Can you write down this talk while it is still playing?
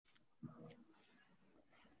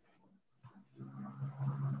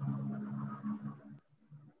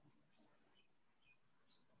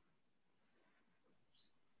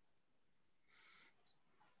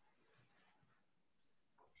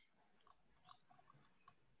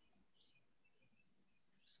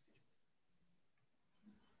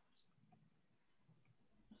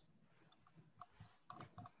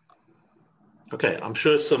Okay, I'm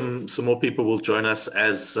sure some more people will join us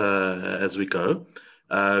as we go.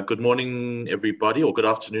 Good morning, everybody, or good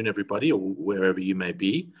afternoon, everybody, or wherever you may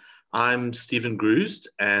be. I'm Stephen Grusd,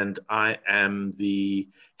 and I am the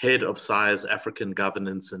head of SAIA's African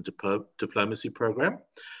Governance and Diplomacy Program.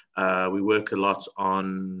 We work a lot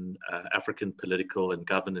on African political and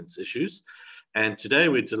governance issues. And today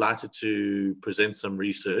we're delighted to present some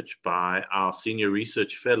research by our Senior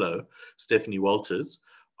Research Fellow, Stephanie Walters,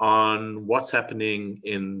 on what's happening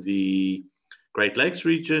in the Great Lakes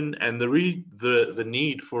region and the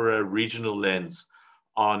need for a regional lens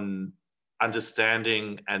on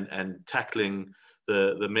understanding and tackling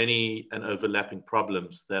the many and overlapping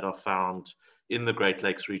problems that are found in the Great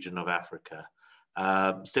Lakes region of Africa.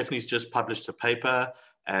 Stephanie's just published a paper,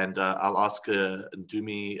 and I'll ask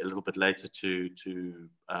Ndumi a little bit later to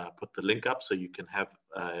put the link up so you can have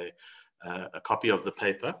a copy of the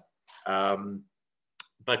paper.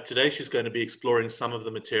 But today she's going to be exploring some of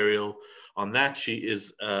the material on that. She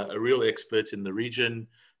is a real expert in the region.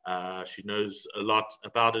 She knows a lot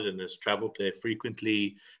about it and has traveled there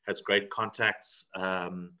frequently, has great contacts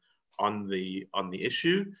on the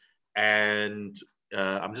issue. And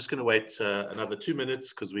I'm just going to wait another 2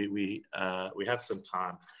 minutes because we have some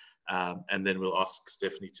time, and then we'll ask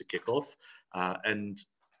Stephanie to kick off and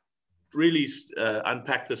really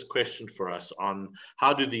unpack this question for us on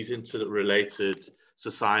how do these interrelated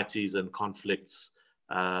societies and conflicts,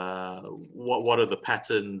 what are the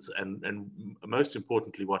patterns, and most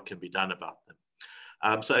importantly, what can be done about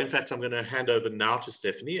them. So in fact, I'm going to hand over now to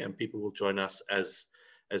Stephanie, and people will join us as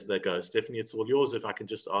they go. Stephanie, it's all yours. If I can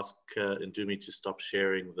just ask Ndumi to stop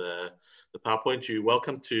sharing the PowerPoint. You're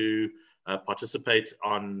welcome to participate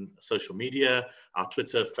on social media. Our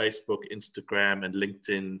Twitter, Facebook, Instagram, and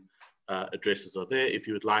LinkedIn addresses are there. If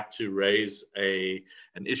you would like to raise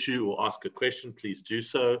an issue or ask a question, please do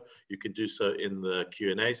so. You can do so in the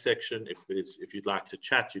Q&A section. If you'd like to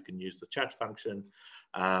chat, you can use the chat function.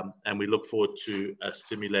 And we look forward to a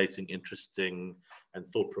stimulating, interesting, and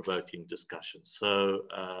thought-provoking discussion. So,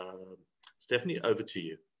 Stephanie, over to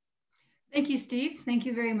you. Thank you, Steve. Thank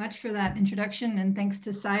you very much for that introduction, and thanks to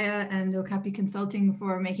SAIA and Okapi Consulting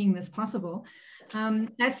for making this possible.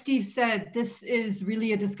 As Steve said, this is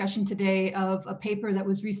really a discussion today of a paper that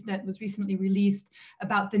was recently released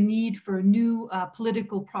about the need for a new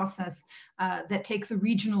political process that takes a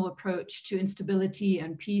regional approach to instability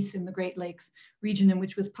and peace in the Great Lakes region, and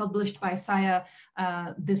which was published by SAIA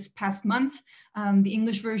this past month. The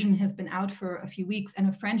English version has been out for a few weeks, and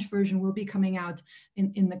a French version will be coming out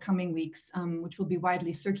in the coming weeks, which will be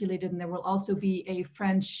widely circulated. And there will also be a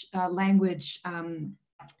French language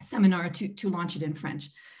seminar to launch it in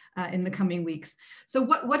French in the coming weeks. So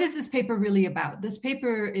what is this paper really about? This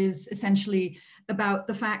paper is essentially about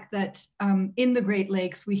the fact that in the Great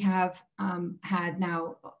Lakes, we have had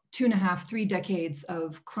now 2.5, 3 decades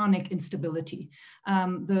of chronic instability.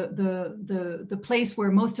 The place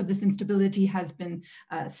where most of this instability has been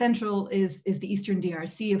central is the Eastern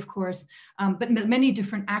DRC, of course, but many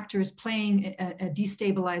different actors playing a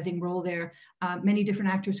destabilizing role there, many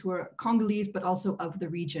different actors who are Congolese, but also of the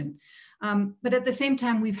region. But at the same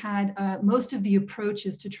time, we've had most of the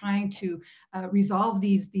approaches to trying to resolve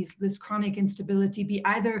this chronic instability be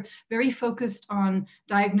either very focused on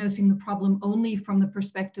diagnosing the problem only from the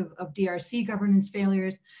perspective of DRC governance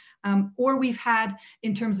failures, or we've had,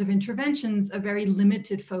 in terms of interventions, a very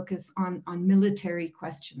limited focus on military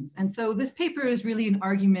questions. And so this paper is really an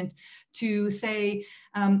argument to say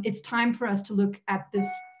it's time for us to look at this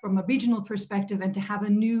from a regional perspective and to have a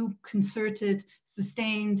new concerted,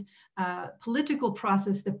 sustained political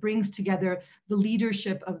process that brings together the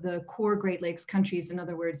leadership of the core Great Lakes countries, in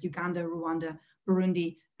other words, Uganda, Rwanda,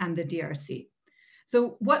 Burundi, and the DRC.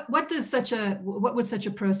 So what would such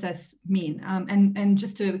a process mean? And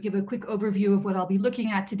just to give a quick overview of what I'll be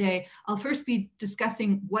looking at today, I'll first be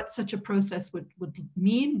discussing what such a process would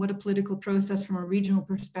mean, what a political process from a regional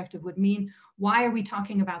perspective would mean. Why are we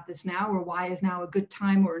talking about this now, or why is now a good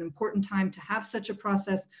time or an important time to have such a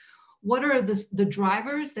process? What are the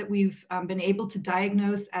drivers that we've been able to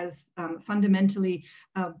diagnose as fundamentally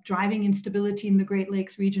driving instability in the Great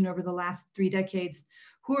Lakes region over the last 3 decades?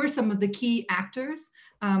 Who are some of the key actors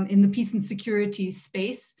in the peace and security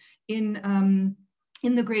space in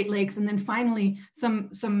the Great Lakes? And then finally,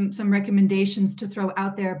 some recommendations to throw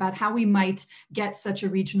out there about how we might get such a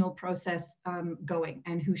regional process going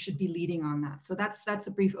and who should be leading on that. So that's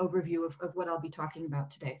a brief overview of what I'll be talking about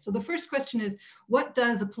today. So the first question is, what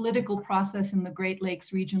does a political process in the Great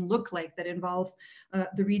Lakes region look like that involves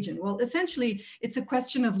the region? Well, essentially, it's a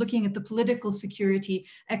question of looking at the political, security,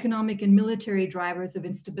 economic, and military drivers of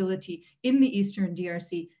instability in the Eastern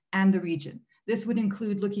DRC and the region. This would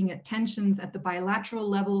include looking at tensions at the bilateral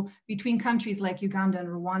level between countries like Uganda and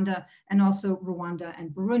Rwanda, and also Rwanda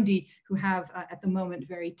and Burundi, who have at the moment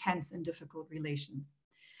very tense and difficult relations.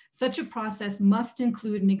 Such a process must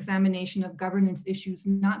include an examination of governance issues,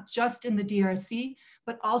 not just in the DRC,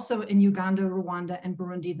 but also in Uganda, Rwanda, and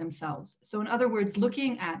Burundi themselves. So in other words,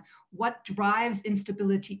 looking at what drives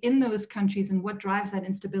instability in those countries and what drives that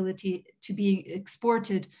instability to be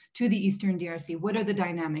exported to the Eastern DRC. What are the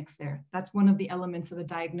dynamics there? That's one of the elements of a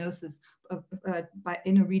diagnosis of,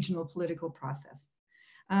 in a regional political process.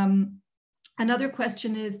 Another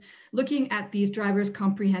question is looking at these drivers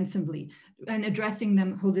comprehensively and addressing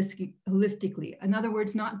them holistically. In other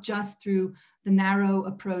words, not just through the narrow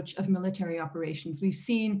approach of military operations. We've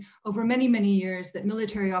seen over many, many years that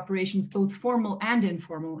military operations, both formal and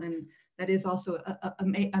informal, and that is also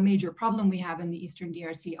a major problem we have in the Eastern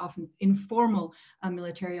DRC, often informal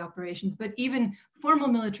military operations, but even formal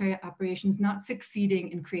military operations not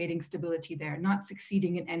succeeding in creating stability there, not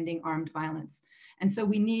succeeding in ending armed violence. And so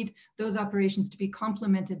we need those operations to be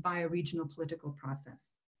complemented by a regional political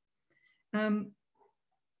process. And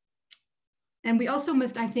we also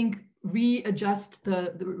must, I think, readjust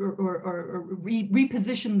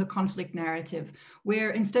reposition the conflict narrative, where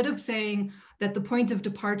instead of saying that the point of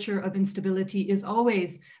departure of instability is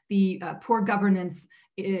always the poor governance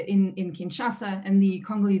in Kinshasa and the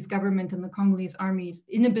Congolese government and the Congolese army's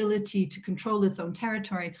inability to control its own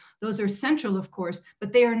territory, those are central, of course,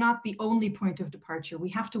 but they are not the only point of departure. We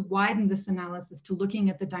have to widen this analysis to looking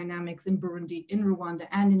at the dynamics in Burundi, in Rwanda,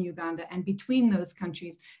 and in Uganda, and between those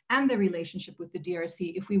countries and the relationship with the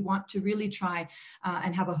DRC, if we want to really try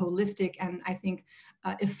and have a holistic and, I think,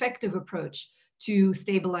 effective approach to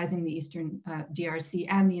stabilizing the Eastern DRC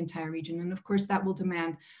and the entire region. And of course, that will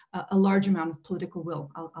demand a large amount of political will.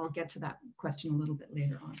 I'll get to that question a little bit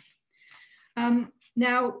later on.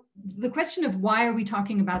 Now, the question of why are we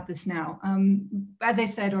talking about this now? As I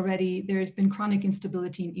said already, there has been chronic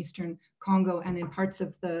instability in Eastern Congo and in parts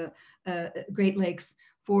of the Great Lakes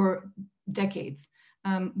for decades.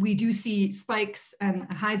 We do see spikes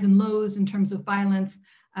and highs and lows in terms of violence,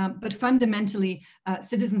 but fundamentally,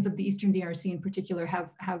 citizens of the Eastern DRC in particular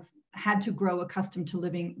have had to grow accustomed to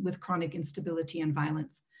living with chronic instability and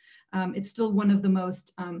violence. It's still one of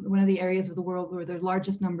the areas of the world where there are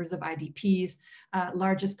largest numbers of IDPs,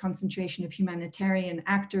 largest concentration of humanitarian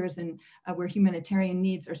actors, and where humanitarian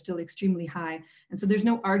needs are still extremely high. And so there's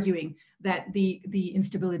no arguing that the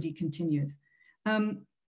instability continues.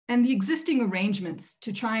 And the existing arrangements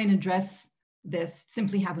to try and address this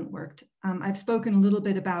simply haven't worked. I've spoken a little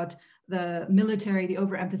bit about the military, the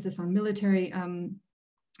overemphasis on military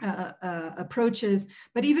approaches,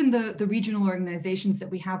 but even the regional organizations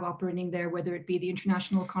that we have operating there, whether it be the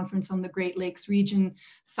International Conference on the Great Lakes Region,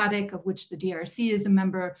 SADC, of which the DRC is a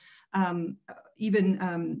member, even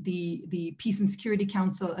the Peace and Security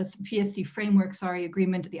Council, PSC framework,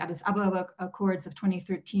 agreement, the Addis Ababa Accords of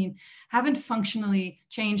 2013, haven't functionally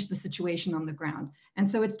changed the situation on the ground. And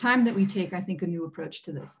so it's time that we take, I think, a new approach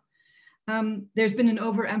to this. There's been an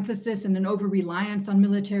overemphasis and an over-reliance on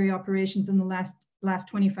military operations in the last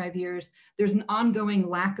 25 years. There's an ongoing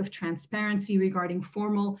lack of transparency regarding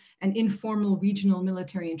formal and informal regional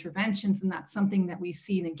military interventions, and that's something that we've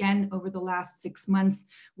seen again over the last 6 months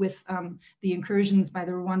with the incursions by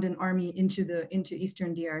the Rwandan army into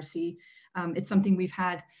Eastern DRC. It's something we've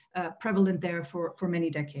had prevalent there for many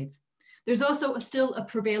decades. There's also still a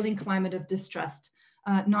prevailing climate of distrust,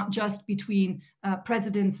 not just between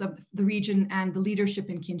presidents of the region and the leadership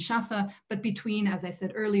in Kinshasa, but between, as I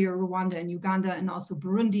said earlier, Rwanda and Uganda, and also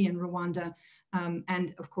Burundi and Rwanda,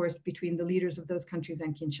 and of course, between the leaders of those countries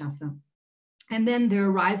and Kinshasa. And then there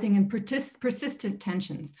are rising and persistent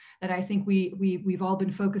tensions that I think we've all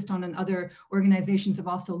been focused on, and other organizations have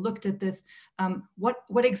also looked at this.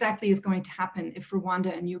 What exactly is going to happen if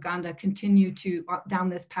Rwanda and Uganda continue to down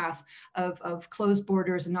this path of closed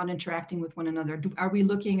borders and not interacting with one another? Are we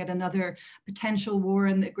looking at another potential war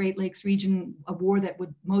in the Great Lakes region, a war that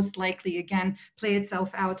would most likely, again, play itself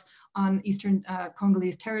out on Eastern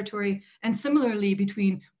Congolese territory? And similarly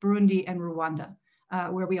between Burundi and Rwanda,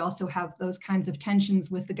 where we also have those kinds of tensions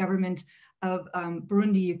with the government of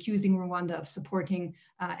Burundi accusing Rwanda of supporting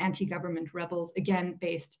anti-government rebels, again,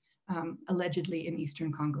 based allegedly in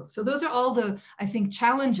Eastern Congo. So those are all the, I think,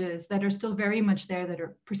 challenges that are still very much there, that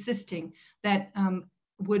are persisting, that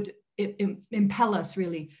would impel us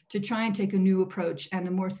really to try and take a new approach and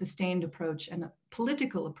a more sustained approach and a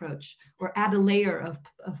political approach, or add a layer of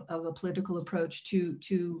a political approach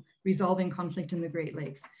to resolving conflict in the Great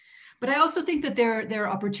Lakes. But I also think that there are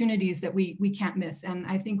opportunities that we can't miss. And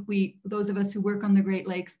I think those of us who work on the Great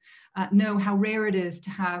Lakes know how rare it is to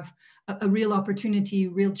have a real opportunity,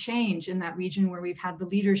 real change in that region where we've had the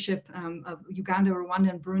leadership of Uganda, Rwanda,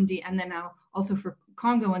 and Burundi, and then now also for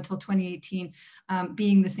Congo until 2018,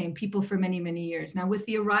 being the same people for many, many years. Now, with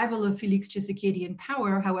the arrival of Felix Tshisekedi in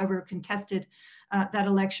power, however contested that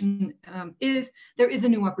election there is a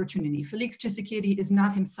new opportunity. Felix Tshisekedi is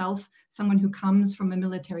not himself someone who comes from a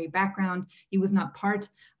military background. He was not part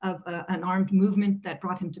of an armed movement that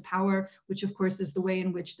brought him to power, which of course is the way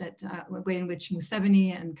in which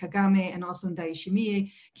Museveni and Kagame and also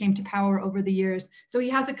Ndayishimiye came to power over the years. So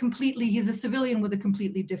he's a civilian with a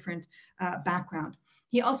completely different background.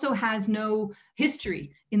 He also has no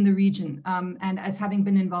history in the region, and as having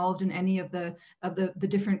been involved in any of the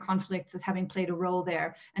different conflicts, as having played a role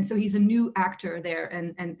there. And so he's a new actor there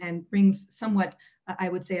and brings somewhat, I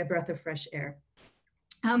would say, a breath of fresh air.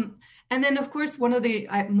 And then, of course, one of the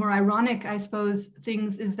more ironic, I suppose,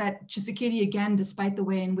 things is that Tshisekedi, again, despite the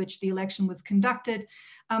way in which the election was conducted,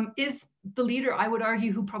 is the leader, I would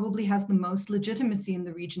argue, who probably has the most legitimacy in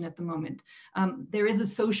the region at the moment. There is a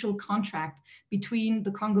social contract between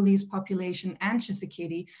the Congolese population and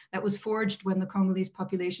Tshisekedi that was forged when the Congolese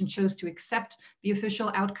population chose to accept the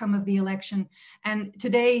official outcome of the election. And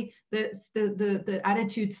today, the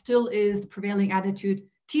attitude still is the prevailing attitude,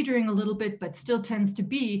 teetering a little bit, but still tends to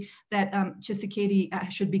be that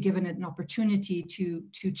Tshisekedi should be given an opportunity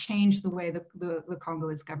to change the way the Congo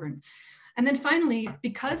is governed. And then finally,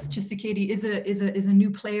 because Tshisekedi is a new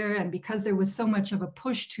player, and because there was so much of a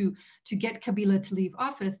push to get Kabila to leave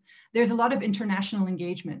office, there's a lot of international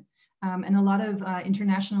engagement and a lot of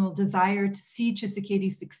international desire to see Tshisekedi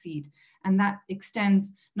succeed. And that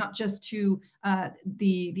extends not just to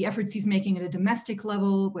the efforts he's making at a domestic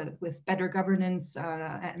level with better governance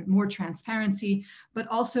and more transparency, but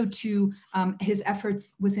also to his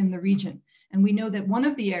efforts within the region. And we know that one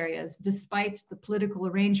of the areas, despite the political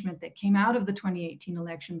arrangement that came out of the 2018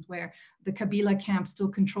 elections, where the Kabila camp still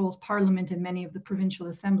controls parliament and many of the provincial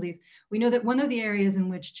assemblies, we know that one of the areas in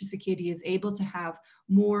which Tshisekedi is able to have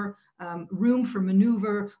more room for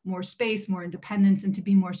maneuver, more space, more independence, and to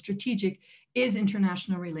be more strategic is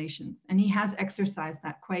international relations. And he has exercised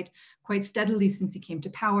that quite steadily since he came to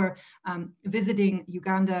power, visiting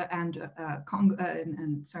Uganda and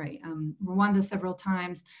Rwanda several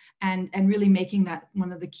times, and really making that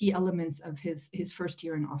one of the key elements of his first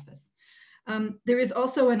year in office. There is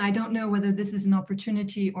also, and I don't know whether this is an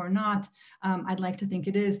opportunity or not, I'd like to think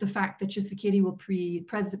it is, the fact that Tshisekedi will be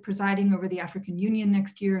presiding over the African Union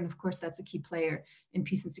next year. And of course, that's a key player in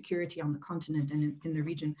peace and security on the continent and in the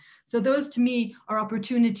region. So those to me are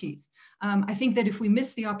opportunities. I think that if we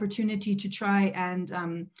miss the opportunity to try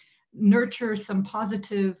and nurture some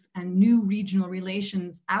positive and new regional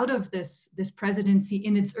relations out of this presidency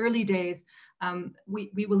in its early days, we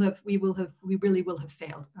really will have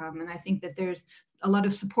failed. And I think that there's a lot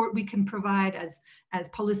of support we can provide as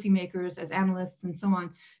policymakers, as analysts, and so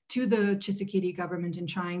on, to the Tshisekedi government in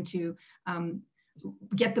trying to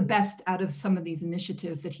get the best out of some of these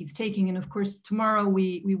initiatives that he's taking. And of course, tomorrow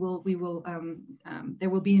there will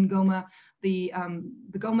be in Goma, the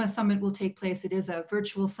Goma summit will take place. It is a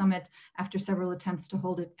virtual summit after several attempts to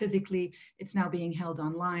hold it physically. It's now being held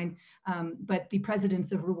online. But the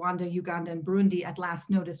presidents of Rwanda, Uganda, and Burundi at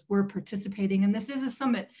last notice were participating. And this is a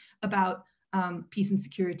summit about peace and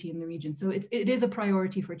security in the region. So it is a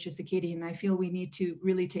priority for Tshisekedi, and I feel we need to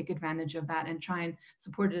really take advantage of that and try and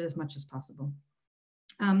support it as much as possible.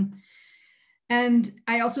 And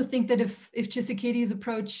I also think that if Tshisekedi's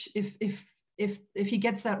approach, if he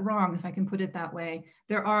gets that wrong, if I can put it that way,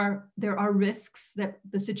 there are risks that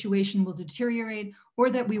the situation will deteriorate,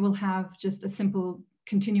 or that we will have just a simple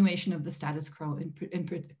continuation of the status quo,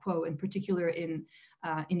 in particular in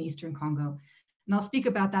Eastern Congo. And I'll speak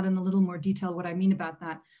about that in a little more detail, what I mean about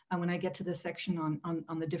that, when I get to the section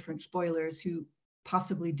on the different spoilers who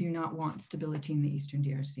possibly do not want stability in the Eastern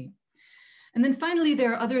DRC. And then finally,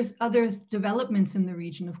 there are other developments in the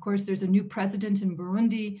region. Of course, there's a new president in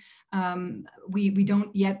Burundi. We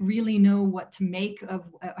don't yet really know what to make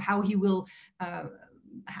of how he will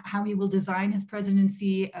design his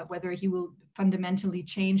presidency, whether he will fundamentally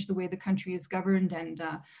change the way the country is governed and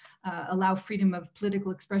allow freedom of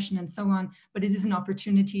political expression and so on. But it is an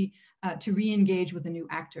opportunity to re-engage with a new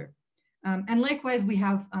actor. And likewise, we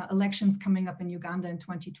have elections coming up in Uganda in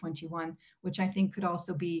 2021, which I think could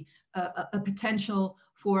also be a potential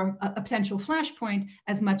for a potential flashpoint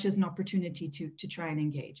as much as an opportunity to try and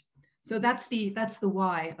engage. So that's the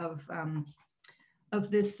why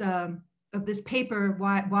of this this paper,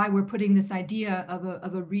 why we're putting this idea of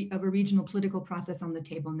a regional political process on the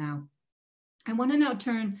table now. I want to now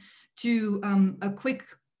turn to a quick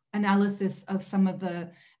analysis of some of the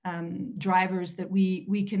drivers that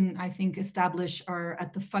we can, I think, establish are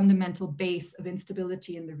at the fundamental base of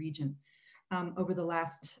instability in the region over the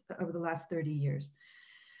last 30 years.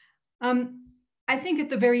 I think at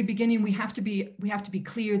the very beginning we have to be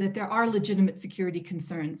clear that there are legitimate security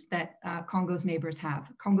concerns that Congo's neighbors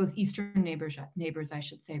have, Congo's eastern neighbors, I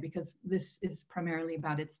should say, because this is primarily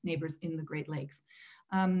about its neighbors in the Great Lakes.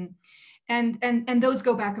 And those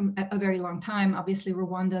go back a very long time. Obviously,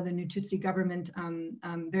 Rwanda, the new Tutsi government,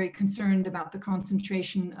 very concerned about the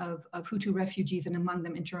concentration of Hutu refugees, and among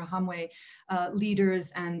them Interahamwe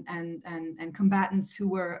leaders and combatants who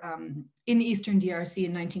were in Eastern DRC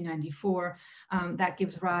in 1994. That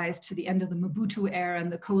gives rise to the end of the Mobutu era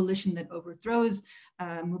and the coalition that overthrows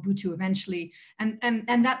Mobutu eventually. And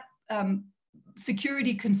that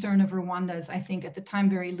security concern of Rwanda's, I think, at the time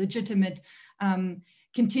very legitimate,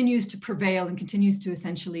 continues to prevail and continues to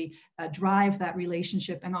essentially drive that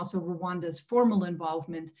relationship, and also Rwanda's formal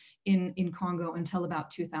involvement in Congo until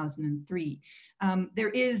about 2003. There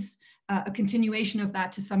is a continuation of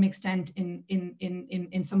that to some extent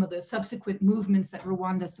in some of the subsequent movements that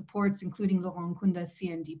Rwanda supports, including Laurent Nkunda's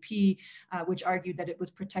CNDP, which argued that it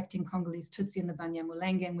was protecting Congolese Tutsi in the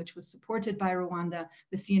Banyamulenge, and which was supported by Rwanda,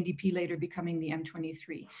 the CNDP later becoming the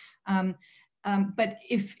M23. But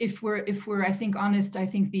if we're I think honest, I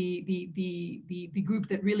think the group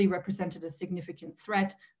that really represented a significant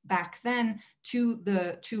threat back then to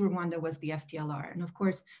Rwanda was the FDLR. And of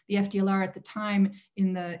course, the FDLR at the time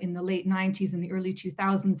in the late 90s and the early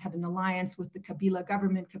 2000s had an alliance with the Kabila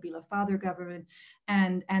government, Kabila father government,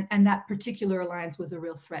 and that particular alliance was a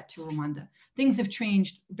real threat to Rwanda. Things have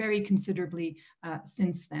changed very considerably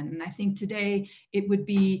since then. And I think today it would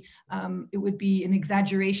be an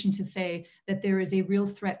exaggeration to say that there is a real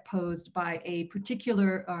threat posed by a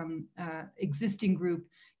particular existing group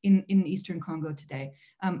in Eastern Congo today.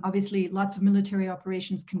 Obviously, lots of military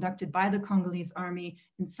operations conducted by the Congolese army,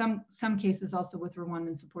 in some cases also with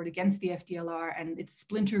Rwandan support against the FDLR and its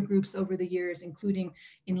splinter groups over the years, including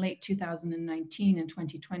in late 2019 and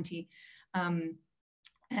 2020,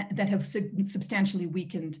 that have substantially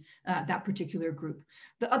weakened that particular group.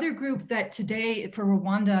 The other group that today for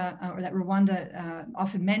Rwanda, or that Rwanda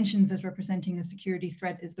often mentions as representing a security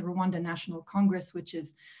threat, is the Rwanda National Congress, which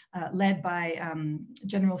is led by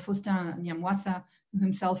General Faustin Nyamwasa, who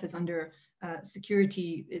himself is under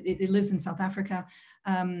security. It lives in South Africa.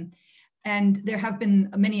 And there have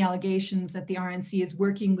been many allegations that the RNC is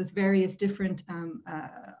working with various different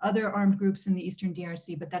other armed groups in the Eastern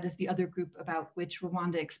DRC, but that is the other group about which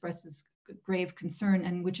Rwanda expresses grave concern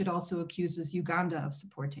and which it also accuses Uganda of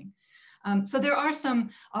supporting. So there are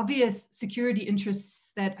some obvious security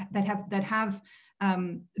interests that have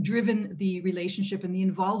driven the relationship and the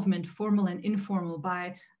involvement, formal and informal,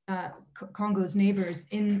 by Congo's neighbors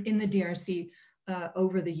in the DRC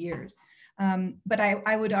over the years. But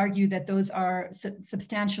I would argue that those are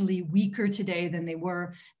substantially weaker today than they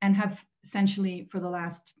were, and have essentially for the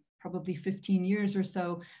last probably 15 years or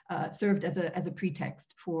so served as a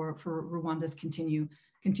pretext for Rwanda's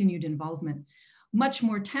continued involvement. Much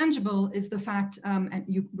more tangible is the fact,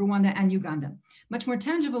 Rwanda and Uganda. Much more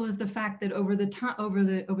tangible is the fact that over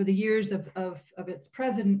the years of its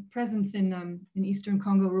presence in Eastern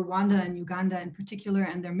Congo, Rwanda and Uganda in particular,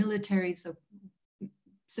 and their militaries, so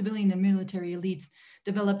civilian and military elites,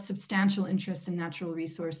 developed substantial interests in natural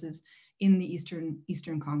resources in the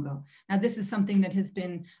Eastern Congo. Now, this is something that has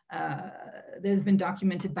been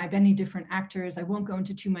documented by many different actors. I won't go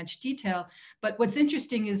into too much detail, but what's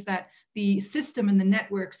interesting is that the system and the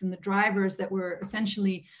networks and the drivers that were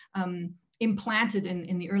essentially implanted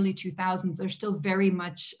in the early 2000s are still very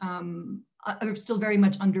much underpin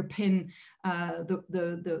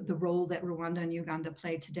the role that Rwanda and Uganda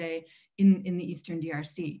play today in the Eastern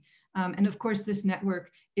DRC. And of course, this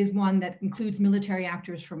network is one that includes military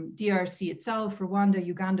actors from DRC itself, Rwanda,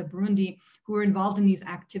 Uganda, Burundi, who are involved in these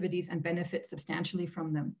activities and benefit substantially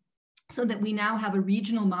from them. So that we now have a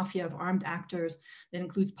regional mafia of armed actors that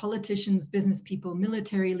includes politicians, business people,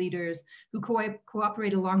 military leaders who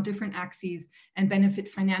cooperate along different axes and benefit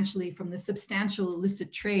financially from the substantial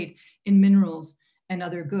illicit trade in minerals and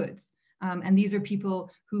other goods. And these are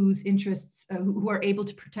people whose interests, who are able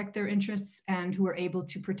to protect their interests and who are able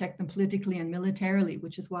to protect them politically and militarily,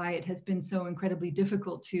 which is why it has been so incredibly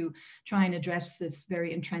difficult to try and address this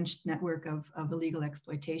very entrenched network of illegal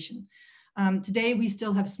exploitation. Today, we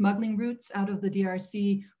still have smuggling routes out of the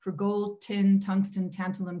DRC for gold, tin, tungsten,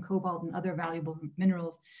 tantalum, cobalt, and other valuable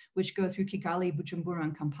minerals, which go through Kigali, Bujumbura,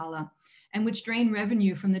 and Kampala. and which drain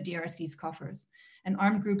revenue from the DRC's coffers. And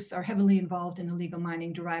armed groups are heavily involved in illegal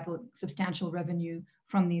mining, derive substantial revenue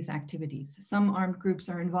from these activities. Some armed groups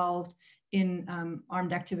are involved in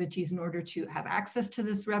armed activities in order to have access to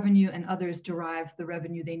this revenue, and others derive the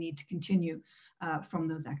revenue they need to continue from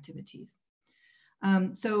those activities.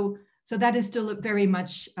 So that is still very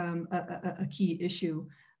much a key issue.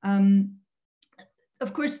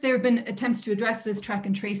 Of course, there have been attempts to address this track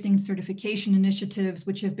and tracing certification initiatives,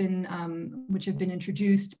 which have been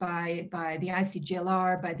introduced by the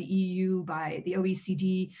ICGLR, by the EU, by the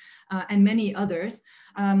OECD, and many others,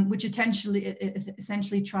 which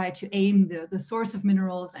essentially try to aim the source of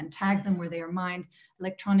minerals and tag them where they are mined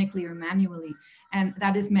electronically or manually. And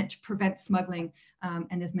that is meant to prevent smuggling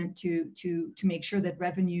and is meant to make sure that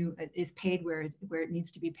revenue is paid where it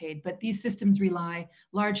needs to be paid. But these systems rely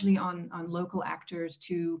largely on local actors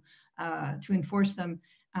to enforce them,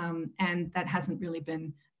 and that hasn't really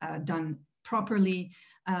been done properly.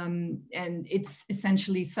 And it's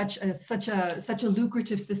essentially such a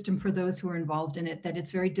lucrative system for those who are involved in it that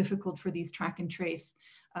it's very difficult for these track and trace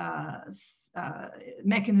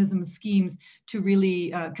mechanisms, schemes to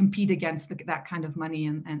really compete against that kind of money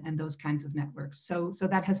and those kinds of networks. So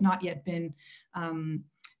that has not yet been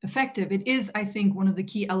effective. It is, I think, one of the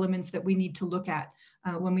key elements that we need to look at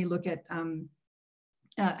when we look at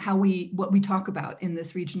what we talk about in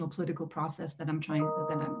this regional political process that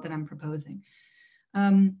I'm proposing.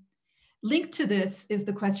 Linked to this is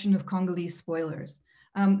the question of Congolese spoilers.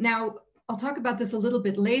 Now, I'll talk about this a little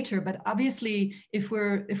bit later, but obviously, if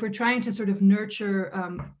we're trying to sort of nurture,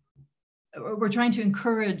 or we're trying to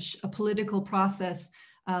encourage a political process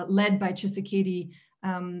led by Tshisekedi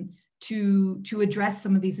to address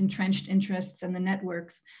some of these entrenched interests and the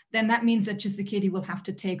networks, then that means that Tshisekedi will have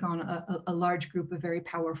to take on a large group of very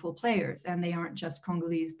powerful players, and they aren't just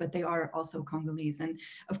Congolese, but they are also Congolese. And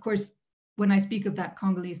of course, when I speak of that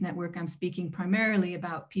Congolese network, I'm speaking primarily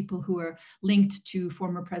about people who are linked to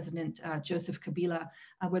former President Joseph Kabila,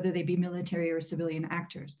 whether they be military or civilian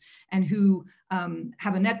actors, and who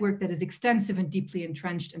have a network that is extensive and deeply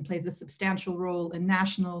entrenched and plays a substantial role in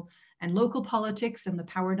national and local politics and the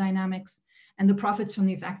power dynamics. And the profits from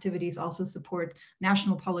these activities also support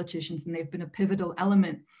national politicians, and they've been a pivotal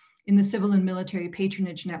element in the civil and military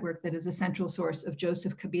patronage network that is a central source of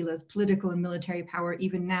Joseph Kabila's political and military power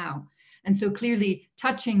even now. And so clearly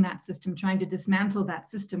touching that system, trying to dismantle that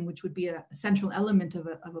system, which would be a central element of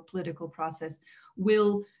a political process,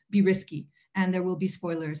 will be risky, and there will be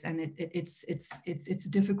spoilers, and it's a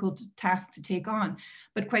difficult task to take on.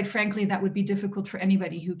 But quite frankly, that would be difficult for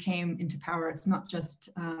anybody who came into power. It's not just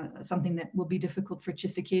something that will be difficult for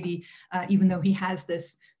Tshisekedi, even though he has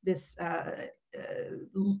this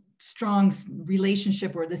strong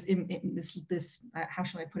relationship, or this how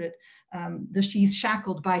shall I put it? He's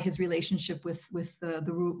shackled by his relationship with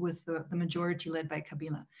the majority led by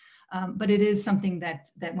Kabila. But it is something that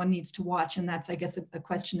one needs to watch, and that's, I guess, a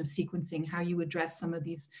question of sequencing, how you address some of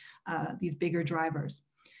these bigger drivers.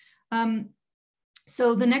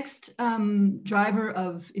 So the next driver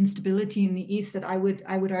of instability in the East that I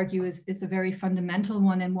would argue is a very fundamental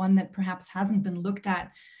one, and one that perhaps hasn't been looked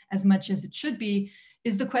at as much as it should be,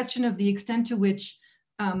 is the question of the extent to which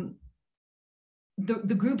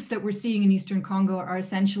the groups that we're seeing in Eastern Congo are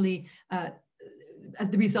essentially as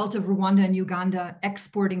the result of Rwanda and Uganda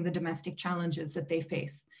exporting the domestic challenges that they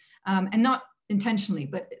face, and not intentionally,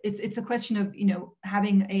 but it's a question of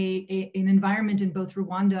having an environment in both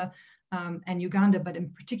Rwanda and Uganda, but in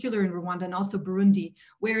particular in Rwanda and also Burundi,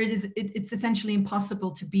 where it's essentially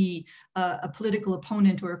impossible to be a political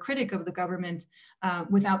opponent or a critic of the government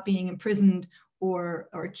without being imprisoned or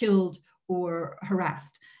killed or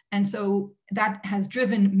harassed. And so that has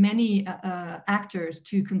driven many actors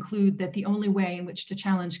to conclude that the only way in which to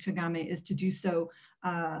challenge Kagame is to do so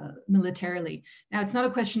militarily. Now, it's not a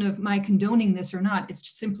question of my condoning this or not, it's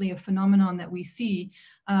just simply a phenomenon that we see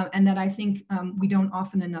and that I think we don't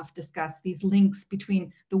often enough discuss, these links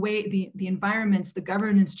between the way the environments, the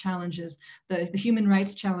governance challenges, the human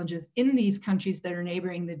rights challenges in these countries that are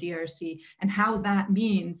neighboring the DRC, and how that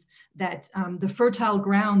means that the fertile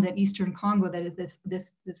ground that Eastern Congo, that is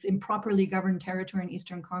this improperly governed territory in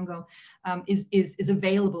Eastern Congo, is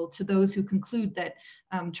available to those who conclude that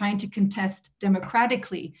trying to contest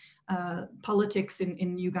democratically politics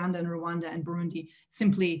in Uganda and Rwanda and Burundi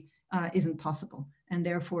simply isn't possible, and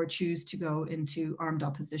therefore choose to go into armed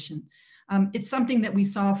opposition. It's something that we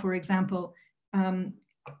saw, for example,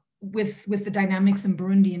 with the dynamics in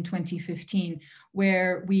Burundi in 2015,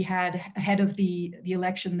 where we had ahead of the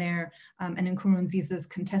election there, and Nkurunziza's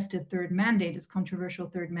contested third mandate, his controversial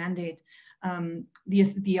third mandate,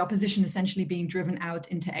 the opposition essentially being driven out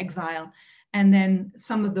into exile. And then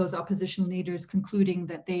some of those opposition leaders concluding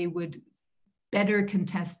that they would better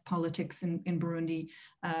contest politics in Burundi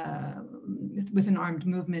with an armed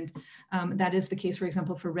movement. That is the case, for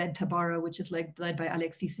example, for Red Tabara, which is led by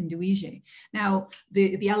Alexis Nduhije. Now,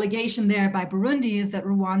 the allegation there by Burundi is that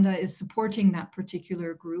Rwanda is supporting that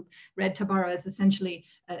particular group. Red Tabara is essentially,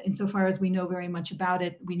 insofar as we know very much about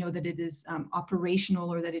it, we know that it is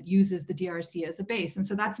operational, or that it uses the DRC as a base. And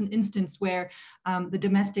so that's an instance where the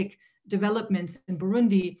domestic developments in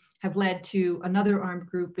Burundi have led to another armed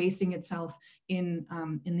group basing itself in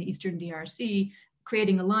the eastern DRC,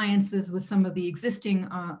 creating alliances with some of the existing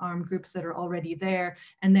armed groups that are already there,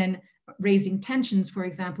 and then raising tensions, for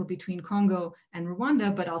example, between Congo and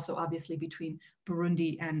Rwanda, but also obviously between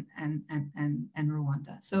Burundi and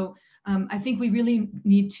Rwanda. So I think we really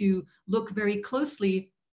need to look very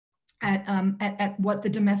closely at what the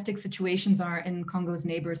domestic situations are in Congo's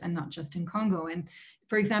neighbors, and not just in Congo. And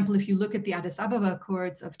for example, if you look at the Addis Ababa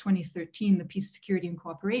Accords of 2013, the Peace, Security, and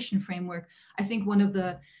Cooperation Framework, I think one of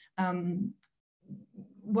the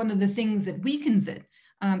things that weakens it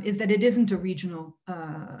is that it isn't a regional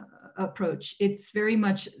approach. It's very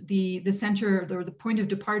much the center, or the point of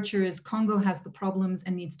departure is Congo has the problems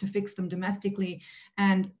and needs to fix them domestically,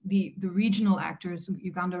 and the regional actors,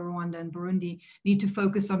 Uganda, Rwanda, and Burundi, need to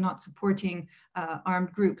focus on not supporting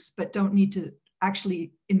armed groups, but don't need to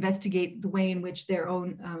actually investigate the way in which their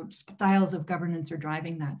own styles of governance are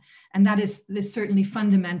driving that. And that is certainly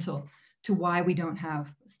fundamental to why we don't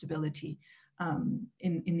have stability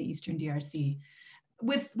in the Eastern DRC.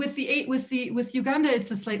 With Uganda, it's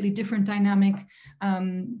a slightly different dynamic.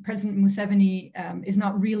 President Museveni is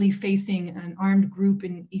not really facing an armed group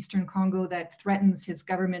in Eastern Congo that threatens his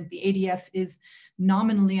government. The ADF is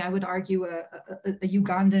nominally, I would argue, a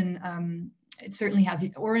Ugandan. It certainly has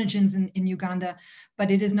origins in Uganda,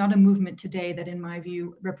 but it is not a movement today that, in my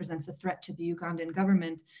view, represents a threat to the Ugandan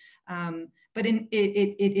government. But it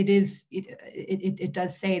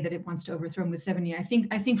does say that it wants to overthrow Museveni. I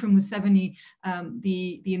think for Museveni,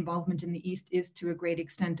 the involvement in the East is to a great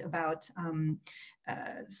extent about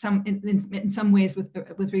in some ways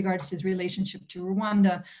with regards to his relationship to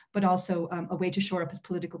Rwanda, but also a way to shore up his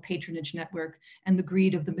political patronage network and the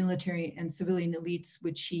greed of the military and civilian elites,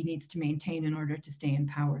 which he needs to maintain in order to stay in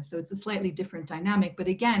power. So it's a slightly different dynamic, but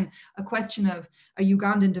again, a question of a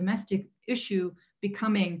Ugandan domestic issue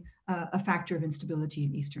becoming a factor of instability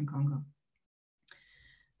in Eastern Congo.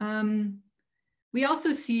 We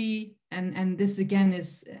also see, and this again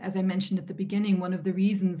is, as I mentioned at the beginning, one of the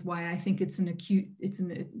reasons why I think there's an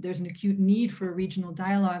acute need for a regional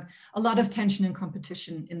dialogue, a lot of tension and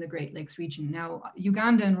competition in the Great Lakes region. Now,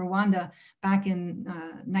 Uganda and Rwanda back in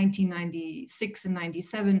 1996 and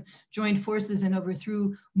 97 joined forces and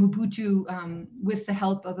overthrew Mobutu with the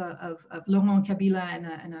help of Laurent Kabila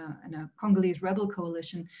and a Congolese rebel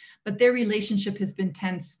coalition. But their relationship has been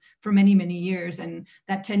tense for many, many years. And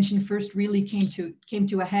that tension first really came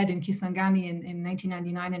to a head in Kisangani in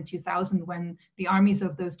 1999 and 2000, when the armies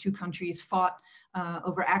of those two countries fought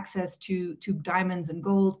over access to diamonds and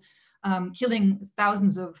gold, killing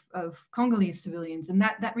thousands of Congolese civilians. And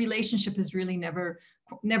that relationship has really never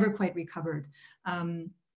quite recovered.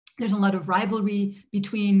 There's a lot of rivalry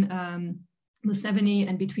between Museveni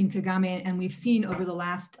and between Kagame, and we've seen over the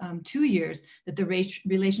last 2 years that the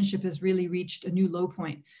relationship has really reached a new low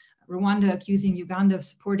point. Rwanda accusing Uganda of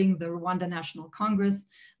supporting the Rwanda National Congress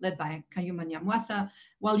led by Kayumba Nyamwasa,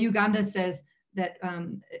 while Uganda says that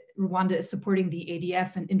Rwanda is supporting the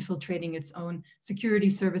ADF and infiltrating its own security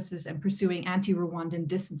services and pursuing anti-Rwandan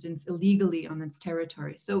dissidents illegally on its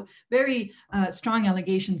territory. So very strong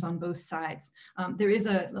allegations on both sides. There is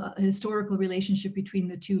a historical relationship between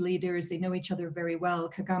the two leaders. They know each other very well.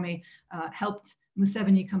 Kagame helped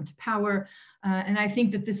Museveni come to power. And I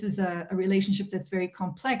think that this is a relationship that's very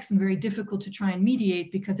complex and very difficult to try and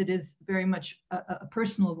mediate, because it is very much a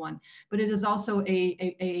personal one, but it is also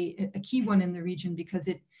a key one in the region, because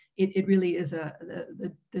it really is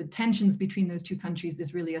the tensions between those two countries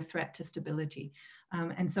is really a threat to stability.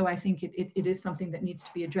 And so I think it is something that needs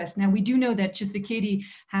to be addressed. Now, we do know that Tshisekedi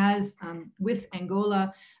has, with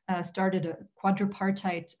Angola, started a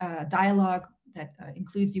quadripartite dialogue that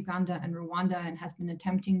includes Uganda and Rwanda, and has been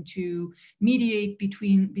attempting to mediate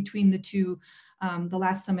between the two. The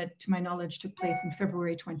last summit, to my knowledge, took place in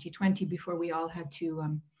February 2020, before we all had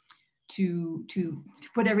to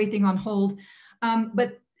put everything on hold.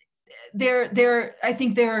 But I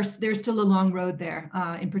think there's still a long road there,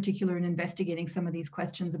 in particular in investigating some of these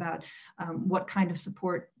questions about what kind of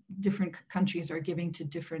support different countries are giving to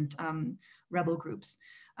different rebel groups.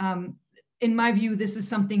 In my view, this is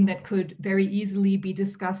something that could very easily be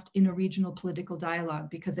discussed in a regional political dialogue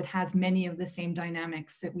because it has many of the same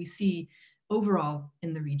dynamics that we see overall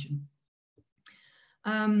in the region.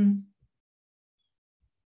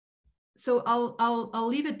 So I'll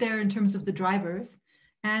leave it there in terms of the drivers.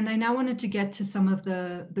 And I now wanted to get to some of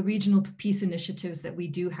the regional peace initiatives that we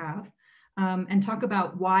do have, and talk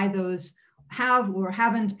about why those have or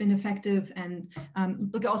haven't been effective, and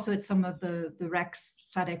look also at some of the REX,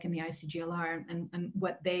 SADC, and the ICGLR, and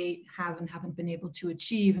what they have and haven't been able to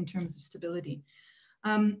achieve in terms of stability.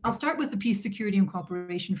 I'll start with the Peace, Security, and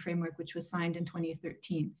Cooperation Framework, which was signed in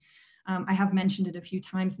 2013. I have mentioned it a few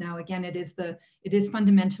times now. Again, it is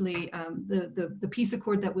fundamentally the peace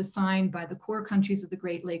accord that was signed by the core countries of the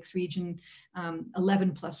Great Lakes region,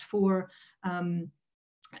 11 plus 4.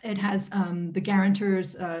 It has the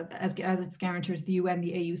guarantors, as its guarantors, the UN,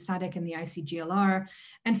 the AU, SADC, and the ICGLR.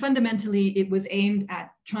 And fundamentally, it was aimed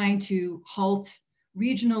at trying to halt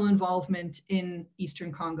regional involvement in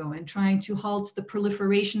Eastern Congo and trying to halt the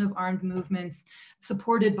proliferation of armed movements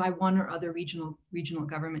supported by one or other regional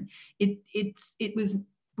government. It was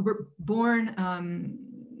born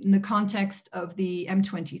in the context of the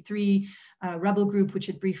M23 rebel group, which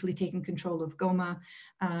had briefly taken control of Goma,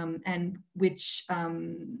 and which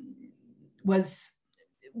was,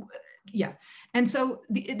 yeah. And so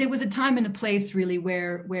there was a time and a place really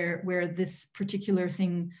where this particular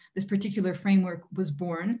framework was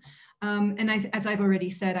born. And as I've already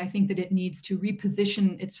said, I think that it needs to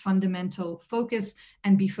reposition its fundamental focus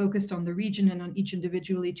and be focused on the region and on each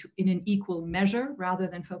individually in an equal measure, rather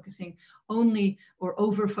than focusing only or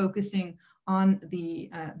over-focusing on the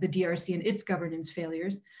DRC and its governance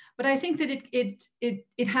failures. But I think that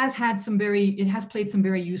it has played some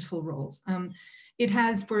very useful roles. It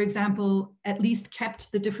has, for example, at least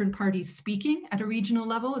kept the different parties speaking at a regional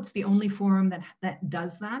level. It's the only forum that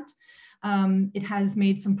does that. It has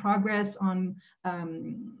made some progress on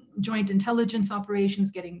joint intelligence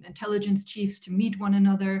operations, getting intelligence chiefs to meet one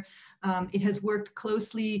another. It has worked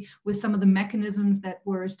closely with some of the mechanisms that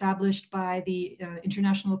were established by the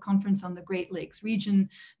International Conference on the Great Lakes region,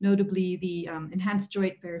 notably the Enhanced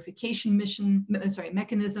Joint Verification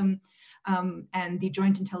Mechanism, and the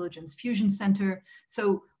Joint Intelligence Fusion Center.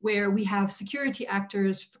 So where we have security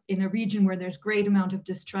actors in a region where there's great amount of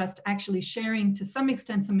distrust, actually sharing to some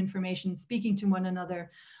extent some information, speaking to one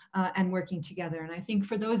another, and working together. And I think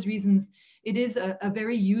for those reasons, it is a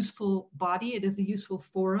very useful body. It is a useful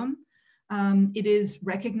forum. It is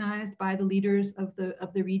recognized by the leaders of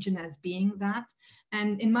the region as being that.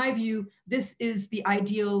 And in my view, this is the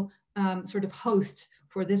ideal sort of host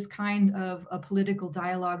for this kind of a political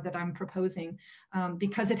dialogue that I'm proposing,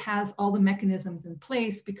 because it has all the mechanisms in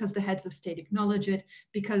place, because the heads of state acknowledge it,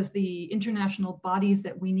 because the international bodies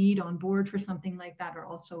that we need on board for something like that are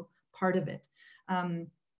also part of it.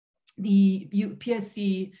 The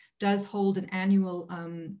PSC does hold an annual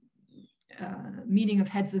meeting of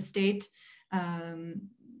heads of state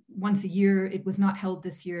once a year. It was not held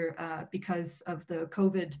this year because of the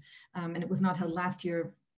COVID, and it was not held last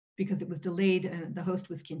year because it was delayed, and the host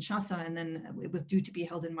was Kinshasa, and then it was due to be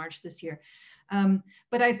held in March this year.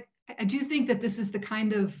 But I do think that this is the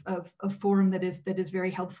kind of forum that is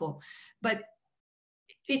very helpful, but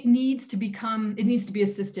it needs to be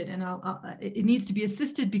assisted, and it needs to be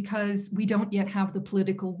assisted because we don't yet have the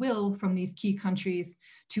political will from these key countries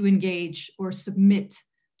to engage or submit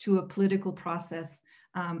to a political process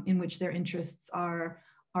in which their interests are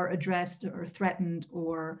addressed or threatened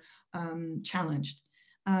or challenged.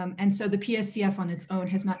 And so the PSCF on its own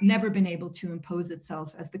has never been able to impose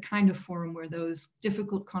itself as the kind of forum where those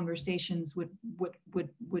difficult conversations would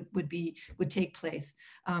take place,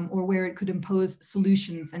 or where it could impose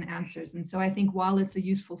solutions and answers. And so I think while it's a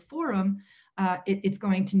useful forum, it's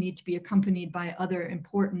going to need to be accompanied by other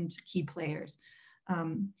important key players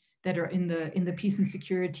that are in the peace and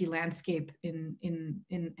security landscape on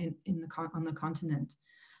the continent.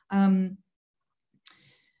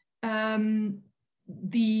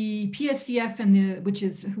 The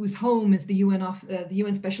PSCF whose home is the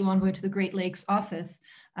UN Special Envoy to the Great Lakes Office,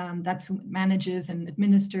 that's who manages and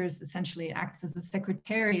administers, essentially acts as a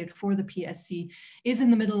secretariat for the PSC, is in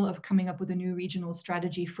the middle of coming up with a new regional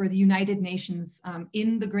strategy for the United Nations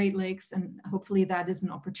in the Great Lakes, and hopefully that is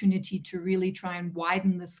an opportunity to really try and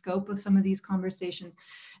widen the scope of some of these conversations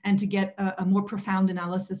and to get a more profound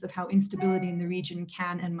analysis of how instability in the region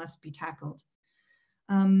can and must be tackled.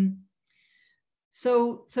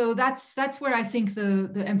 So that's where I think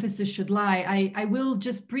the emphasis should lie. I will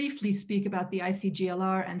just briefly speak about the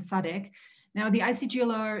ICGLR and SADC. Now, the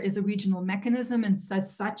ICGLR is a regional mechanism, and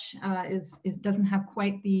as such doesn't have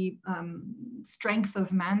quite the strength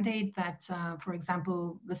of mandate that, for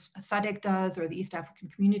example, the SADC does or the East African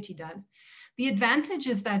Community does. The advantage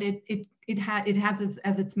is that it has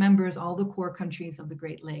as its members all the core countries of the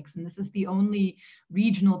Great Lakes, and this is the only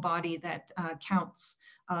regional body that counts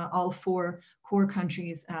all 4 core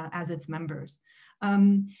countries as its members.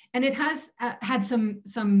 And it has had some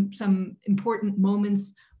important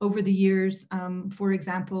moments over the years. For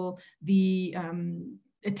example, the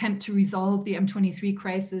attempt to resolve the M23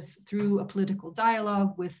 crisis through a political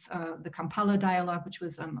dialogue with the Kampala dialogue, which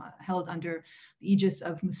was held under the aegis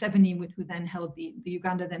of Museveni, who then held the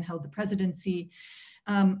Uganda then held the presidency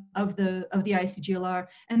of the ICGLR.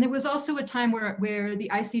 And there was also a time where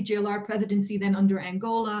the ICGLR presidency then under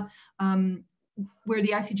Angola, where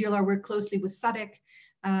the ICGLR worked closely with SADC,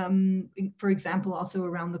 for example, also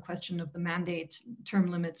around the question of the mandate term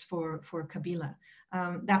limits for Kabila.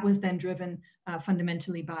 That was then driven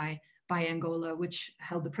fundamentally by Angola, which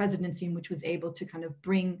held the presidency and which was able to kind of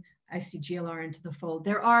bring ICGLR into the fold.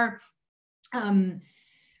 There are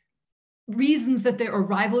reasons that there are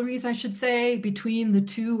rivalries, I should say, between the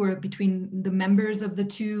two or between the members of the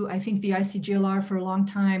two. I think the ICGLR for a long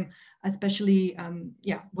time, especially,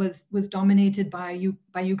 was dominated by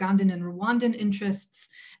Ugandan and Rwandan interests,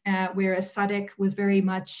 whereas SADC was very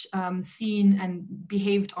much seen and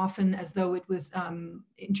behaved often as though it was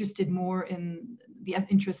interested more in the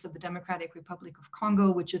interests of the Democratic Republic of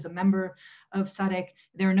Congo, which is a member of SADC.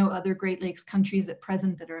 There are no other Great Lakes countries at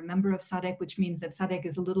present that are a member of SADC, which means that SADC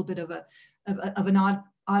is a little bit of an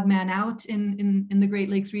odd man out in the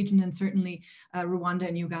Great Lakes region, and certainly Rwanda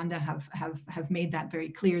and Uganda have made that very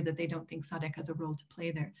clear that they don't think SADC has a role to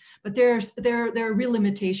play there. But there are real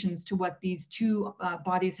limitations to what these two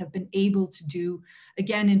bodies have been able to do,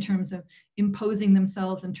 again, in terms of imposing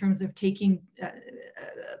themselves, in terms of taking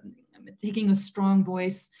a strong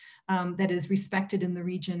voice that is respected in the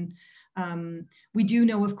region. We do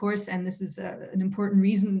know, of course, and this is an important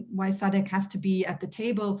reason why SADC has to be at the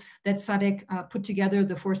table, that SADC put together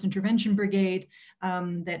the Force Intervention Brigade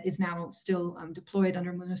that is now still deployed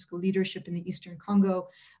under MONUSCO leadership in the Eastern Congo.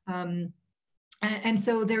 And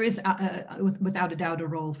so there is, without a doubt, a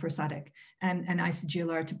role for SADC and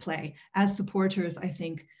ICGLR to play as supporters, I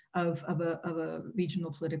think, of a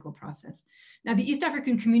regional political process. Now, the East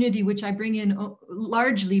African Community, which I bring in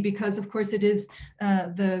largely because, of course, it is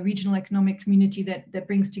the regional economic community that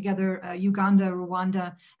brings together Uganda,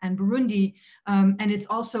 Rwanda, and Burundi. And it's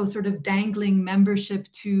also sort of dangling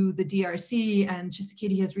membership to the DRC, and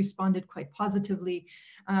Tshisekedi has responded quite positively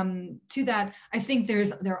to that. I think there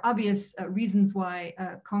are obvious reasons why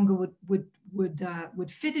Congo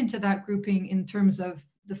would fit into that grouping in terms of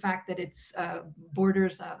the fact that it's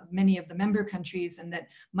borders many of the member countries, and that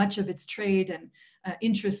much of its trade and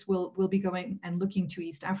interests will be going and looking to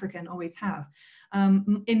East Africa, and always have.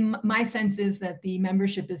 In my sense is that the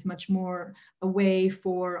membership is much more a way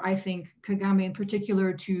for, I think, Kagame in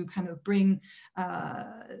particular to kind of bring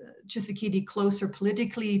Tshisekedi closer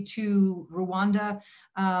politically to Rwanda,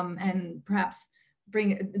 and perhaps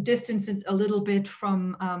bring distance a little bit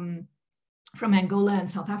from Angola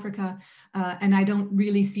and South Africa. And I don't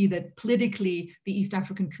really see that politically the East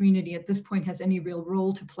African Community at this point has any real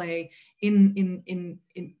role to play in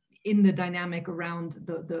the dynamic around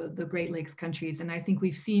the Great Lakes countries. And I think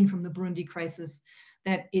we've seen from the Burundi crisis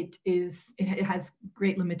that it has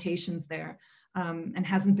great limitations there, and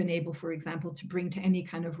hasn't been able, for example, to bring to any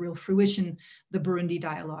kind of real fruition the Burundi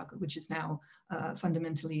dialogue, which is now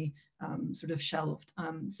fundamentally sort of shelved.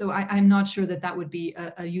 So I'm not sure that would be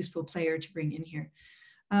a useful player to bring in here.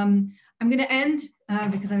 I'm going to end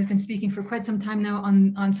because I've been speaking for quite some time now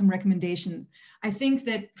on some recommendations. I think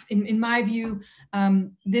that in my view,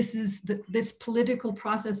 this political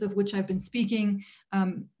process of which I've been speaking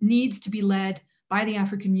needs to be led by the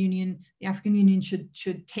African Union. The African Union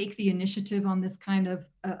should take the initiative on this kind of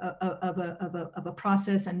a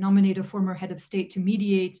process and nominate a former head of state to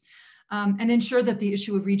mediate, and ensure that the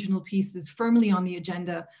issue of regional peace is firmly on the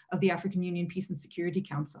agenda of the African Union Peace and Security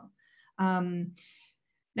Council.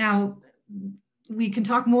 Now, we can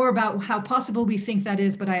talk more about how possible we think that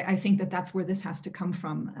is, but I think that that's where this has to come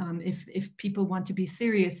from. If people want to be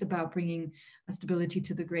serious about bringing stability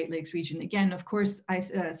to the Great Lakes region. Again, of course,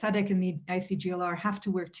 SADC and the ICGLR have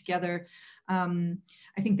to work together.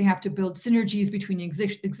 I think they have to build synergies between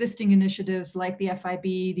existing initiatives like the FIB,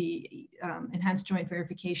 the Enhanced Joint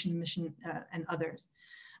Verification Mission, and others.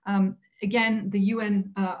 Again, the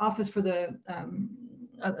UN Office for the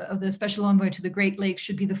the special envoy to the Great Lakes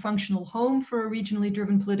should be the functional home for a regionally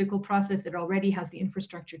driven political process. It already has the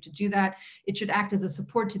infrastructure to do that. It should act as a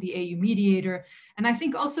support to the AU mediator, and I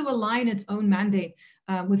think also align its own mandate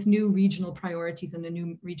with new regional priorities and a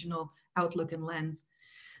new regional outlook and lens.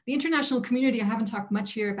 The international community, I haven't talked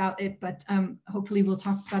much here about it, but hopefully we'll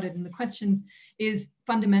talk about it in the questions, is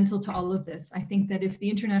fundamental to all of this. I think that if the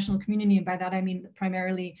international community, and by that I mean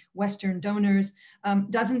primarily Western donors,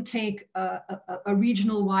 doesn't take a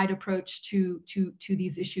regional-wide approach to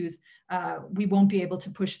these issues, we won't be able to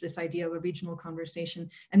push this idea of a regional conversation.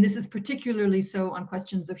 And this is particularly so on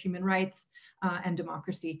questions of human rights and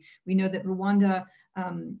democracy. We know that Rwanda,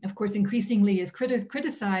 of course, increasingly is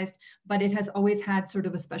criticized, but it has always had sort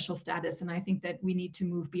of a special status. And I think that we need to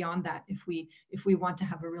move beyond that if we want to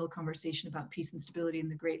have a real conversation about peace and stability in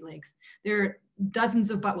the Great Lakes. There are dozens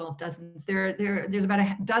of, there's about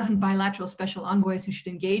a dozen bilateral special envoys who should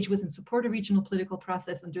engage with and support a regional political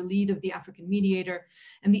process under lead of the African mediator,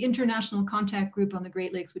 and the International Contact Group on the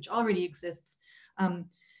Great Lakes, which already exists and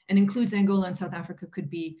includes Angola and South Africa, could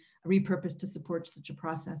be repurposed to support such a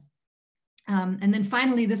process. And then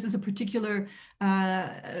finally, this is a particular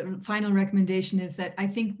final recommendation, is that I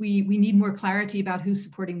think we need more clarity about who's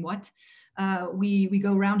supporting what. We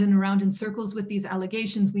go round and around in circles with these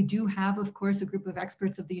allegations. We do have, of course, a group of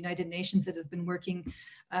experts of the United Nations that has been working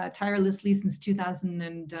tirelessly since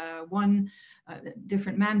 2001,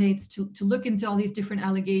 different mandates to look into all these different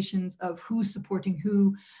allegations of who's supporting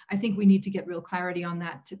who. I think we need to get real clarity on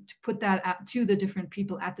that, to put that out to the different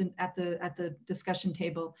people at the discussion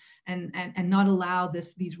table, and not allow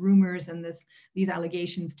these rumors and these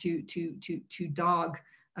allegations to dog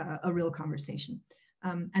a real conversation.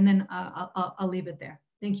 And then I'll leave it there.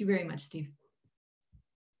 Thank you very much, Steve.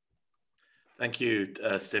 Thank you,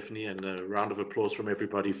 Stephanie, and a round of applause from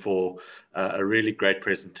everybody for a really great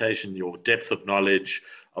presentation. Your depth of knowledge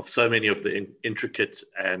of so many of the intricate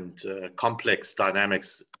and complex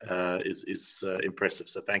dynamics is impressive,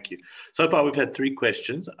 so thank you. So far, we've had 3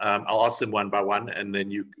 questions. I'll ask them one by one, and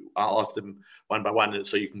then I'll ask them one by one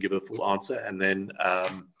so you can give a full answer, and then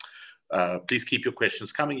please keep your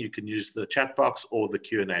questions coming. You can use the chat box or the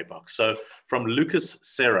Q&A box. So from Lucas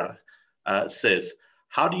Serra says,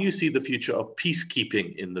 how do you see the future of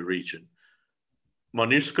peacekeeping in the region?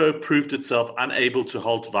 MONUSCO proved itself unable to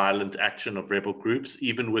halt violent action of rebel groups,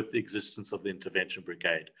 even with the existence of the Intervention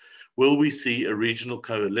Brigade. Will we see a regional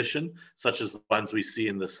coalition such as the ones we see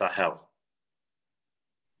in the Sahel?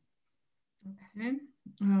 Okay.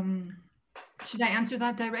 Should I answer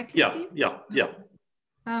that directly, Steve? Yeah.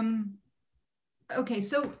 Okay,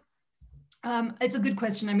 so it's a good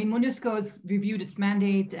question. I mean, MONUSCO has reviewed its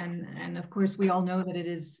mandate, and of course, we all know that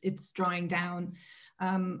it's drawing down.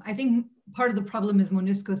 I think part of the problem is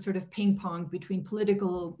MONUSCO sort of ping-ponged between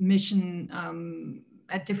political mission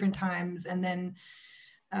at different times, and then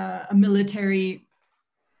a military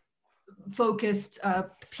focused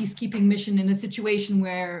peacekeeping mission in a situation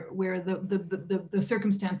where the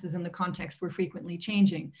circumstances and the context were frequently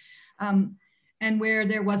changing, and where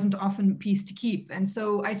there wasn't often peace to keep. And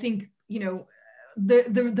so I think, you know,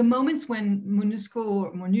 the moments when MONUSCO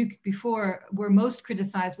or MONUC before were most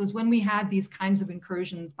criticized was when we had these kinds of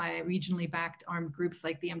incursions by regionally backed armed groups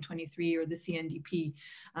like the M23 or the CNDP,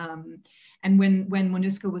 and when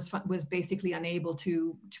MONUSCO was basically unable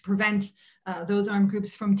to prevent those armed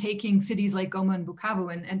groups from taking cities like Goma and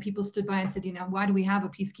Bukavu, and people stood by and said, you know, why do we have a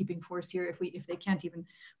peacekeeping force here if they can't even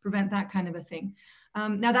prevent that kind of a thing?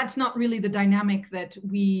 Now that's not really the dynamic that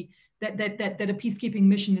a peacekeeping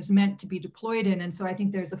mission is meant to be deployed in. And so I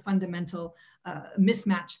think there's a fundamental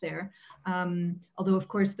mismatch there. Although of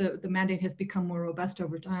course the mandate has become more robust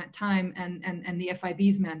over time, and the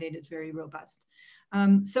FIB's mandate is very robust.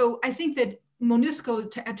 So I think that MONUSCO,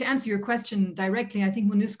 to answer your question directly, I think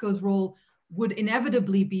MONUSCO's role would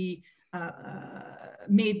inevitably be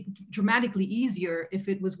made dramatically easier if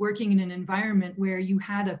it was working in an environment where you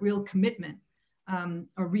had a real commitment,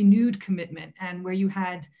 a renewed commitment, and where you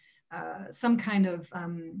had some kind of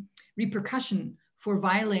repercussion for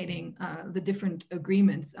violating the different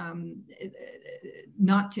agreements,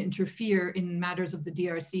 not to interfere in matters of the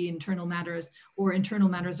DRC, internal matters, or internal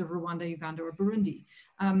matters of Rwanda, Uganda, or Burundi.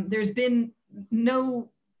 There's been no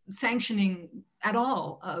sanctioning at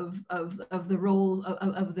all of the role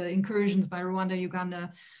of the incursions by Rwanda,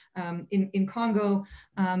 Uganda in Congo,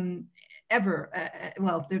 ever.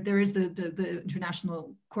 Well, there is the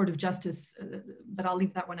International Court of Justice, but I'll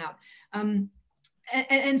leave that one out.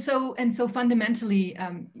 And so fundamentally,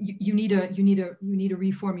 you need a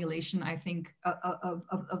reformulation, I think,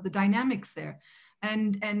 of the dynamics there.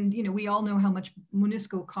 And you know, we all know how much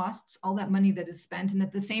MONUSCO costs, all that money that is spent. And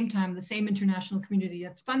at the same time, the same international community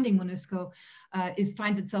that's funding MONUSCO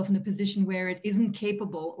finds itself in a position where it isn't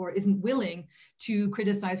capable or isn't willing to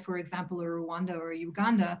criticize, for example, Rwanda or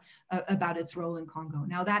Uganda about its role in Congo.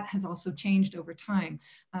 Now that has also changed over time,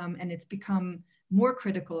 and it's become more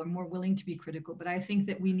critical or more willing to be critical. But I think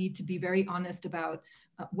that we need to be very honest about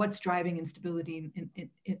what's driving instability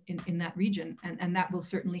in that region, and that will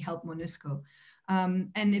certainly help MONUSCO.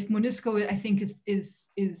 And if MONUSCO, I think,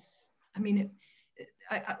 I mean,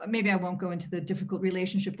 maybe I won't go into the difficult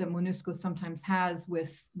relationship that MONUSCO sometimes has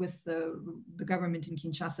with the government in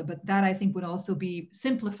Kinshasa, but that I think would also be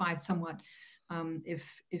simplified somewhat if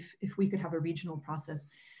we could have a regional process.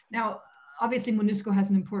 Now, obviously, MONUSCO has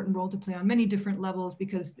an important role to play on many different levels,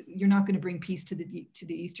 because you're not going to bring peace to the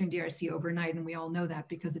Eastern DRC overnight, and we all know that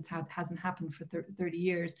because it hasn't happened for 30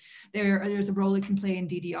 years. There's a role it can play in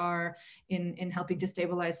DDR in helping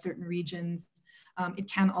destabilize certain regions.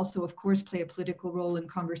 It can also, of course, play a political role in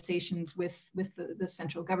conversations with the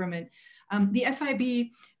central government. The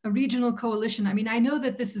FIB, a regional coalition, I mean, I know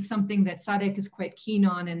that this is something that SADC is quite keen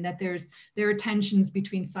on, and that there are tensions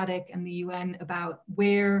between SADC and the UN about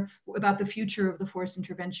the future of the Forced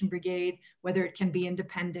Intervention Brigade, whether it can be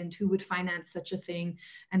independent, who would finance such a thing,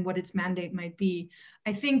 and what its mandate might be.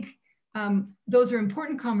 I think those are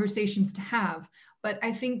important conversations to have. But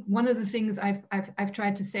I think one of the things I've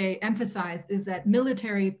tried to emphasize is that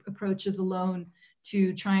military approaches alone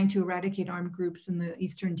to trying to eradicate armed groups in the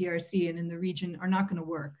Eastern DRC and in the region are not going to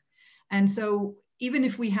work. And so even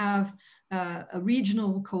if we have a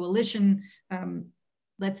regional coalition,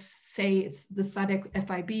 let's say it's the SADC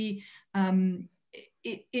FIB,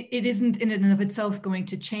 it isn't in and of itself going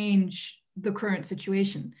to change the current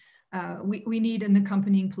situation. We need an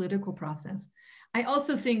accompanying political process. I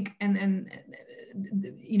also think, and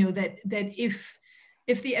you know, that if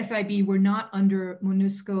the FIB were not under a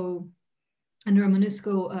MONUSCO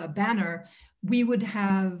banner, we would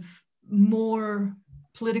have more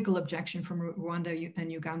political objection from Rwanda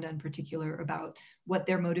and Uganda in particular about what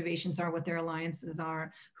their motivations are, what their alliances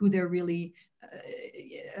are, who they're really,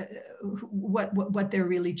 what they're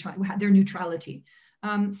really trying, their neutrality.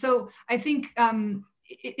 So I think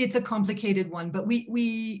it's a complicated one, but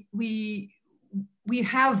we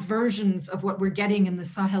have versions of what we're getting in the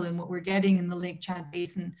Sahel and what we're getting in the Lake Chad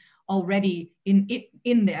Basin already in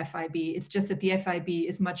the FIB. It's just that the FIB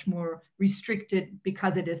is much more restricted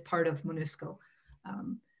because it is part of MONUSCO.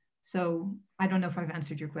 So I don't know if I've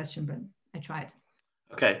answered your question, but I tried.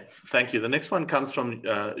 Okay, thank you. The next one comes from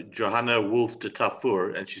Johanna Wolf de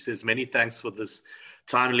Tafur, and she says, many thanks for this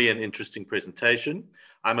timely and interesting presentation.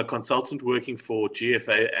 I'm a consultant working for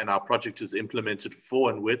GFA, and our project is implemented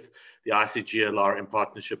for and with the ICGLR in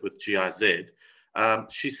partnership with GIZ.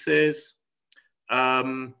 She says,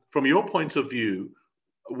 from your point of view,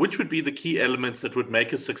 which would be the key elements that would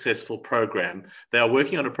make a successful program? They are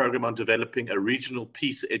working on a program on developing a regional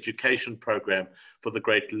peace education program for the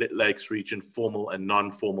Great Lakes region, formal and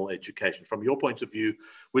non-formal education. From your point of view,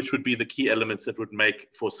 which would be the key elements that would make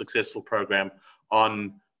for a successful program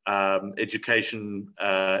on education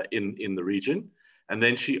in the region? And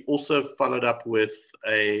then she also followed up with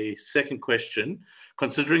a second question.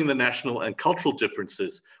 Considering the national and cultural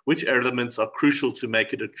differences, which elements are crucial to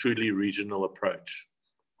make it a truly regional approach?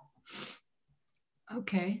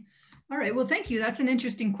 Okay. All right. Well, thank you. That's an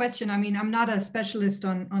interesting question. I mean, I'm not a specialist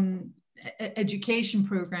on education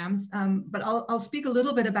programs, but I'll speak a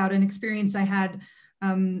little bit about an experience I had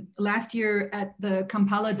last year at the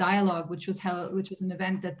Kampala Dialogue, which was an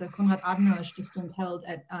event that the Konrad Adenauer Stiftung held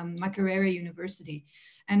at Makerere University,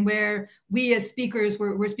 and where we as speakers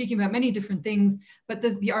were speaking about many different things, but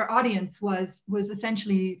our audience was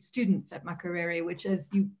essentially students at Makerere, which, as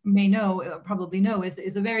you may know, probably know,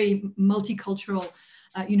 is a very multicultural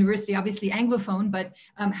university, obviously Anglophone, but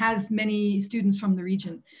has many students from the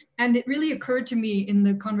region. And it really occurred to me in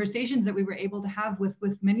the conversations that we were able to have with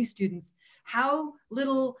many students, how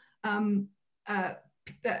little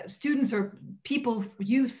students or people,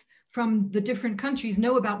 youth from the different countries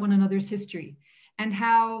know about one another's history, and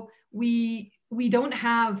how we don't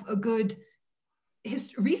have a good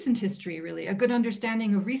recent history, really, a good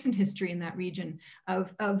understanding of recent history in that region,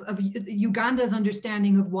 of Uganda's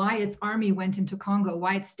understanding of why its army went into Congo,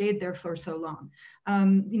 why it stayed there for so long.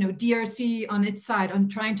 You know, DRC on its side, on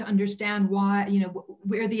trying to understand why, you know,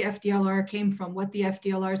 where the FDLR came from, what the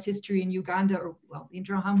FDLR's history in Uganda, or well, the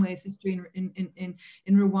Interahamwe's history in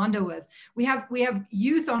Rwanda was. We have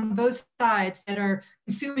youth on both sides that are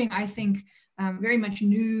consuming, I think, very much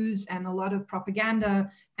news and a lot of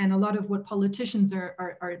propaganda and a lot of what politicians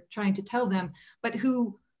are trying to tell them, but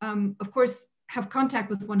who, of course, have contact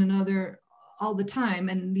with one another all the time,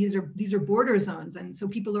 and these are border zones, and so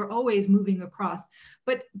people are always moving across,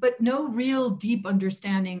 but no real deep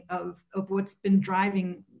understanding of what's been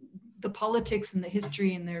driving the politics and the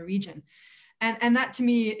history in their region, and that to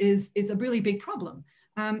me is a really big problem.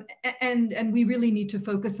 And we really need to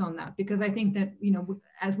focus on that, because I think that, you know,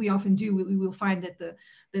 as we often do, we will find that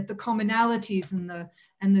the commonalities and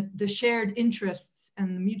the shared interests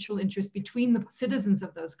and the mutual interests between the citizens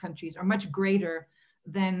of those countries are much greater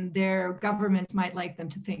than their governments might like them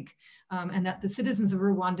to think, and that the citizens of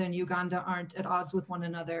Rwanda and Uganda aren't at odds with one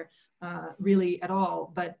another really at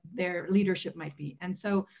all, but their leadership might be. And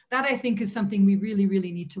so that, I think, is something we really,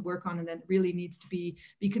 really need to work on, and that really needs to be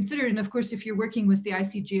considered. And of course, if you're working with the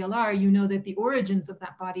ICGLR, you know that the origins of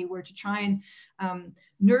that body were to try and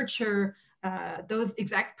nurture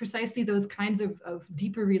precisely those kinds of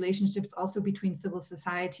deeper relationships also between civil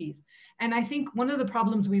societies. And I think one of the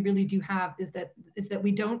problems we really do have is that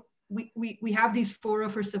we have these fora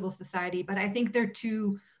for civil society, but I think they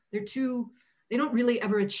don't really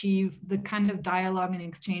ever achieve the kind of dialogue and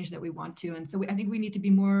exchange that we want to. And so I think we need to be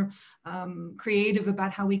more creative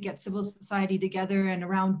about how we get civil society together and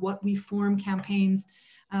around what we form campaigns.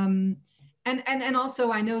 And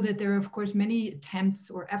also, I know that there are, of course, many attempts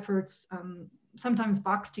or efforts, sometimes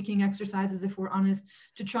box ticking exercises, if we're honest,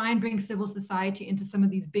 to try and bring civil society into some of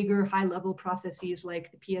these bigger high-level processes like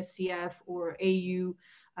the PSCF or AU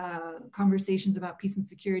conversations about peace and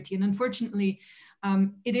security. And unfortunately,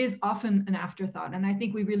 it is often an afterthought. And I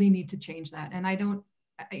think we really need to change that. And I don't,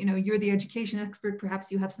 you know, you're the education expert, perhaps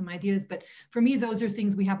you have some ideas, but for me, those are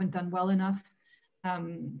things we haven't done well enough.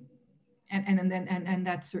 And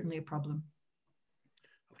that's certainly a problem.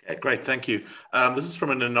 Okay, great, thank you. This is from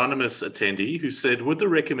an anonymous attendee who said, would the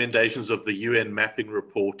recommendations of the UN mapping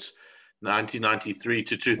report 1993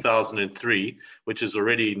 to 2003, which is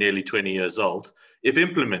already nearly 20 years old, if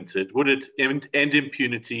implemented, would it end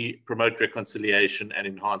impunity, promote reconciliation, and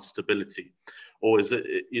enhance stability? Or is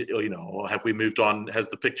it, you know, or have we moved on? Has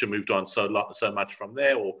the picture moved on so much from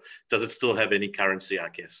there, or does it still have any currency, I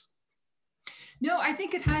guess? No, I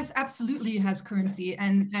think it absolutely has currency,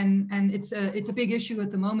 and it's a big issue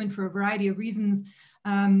at the moment for a variety of reasons.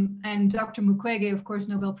 And Dr. Mukwege, of course,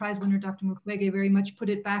 Nobel Prize winner Dr. Mukwege, very much put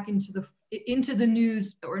it back into the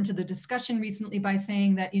news or into the discussion recently by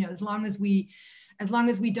saying that, you know, as long as we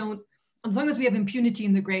have impunity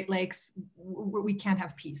in the Great Lakes, we can't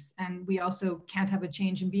have peace, and we also can't have a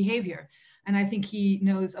change in behavior. And I think he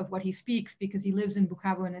knows of what he speaks, because he lives in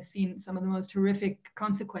Bukavu and has seen some of the most horrific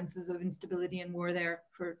consequences of instability and war there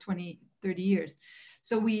for 20, 30 years.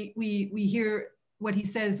 So we hear what he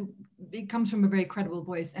says, it comes from a very credible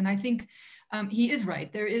voice. And I think he is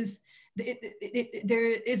right. There is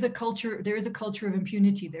a culture of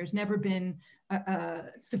impunity. There's never been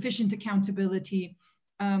sufficient accountability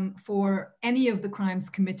for any of the crimes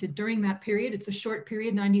committed during that period. It's a short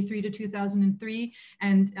period, 93 to 2003.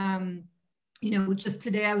 And you know, just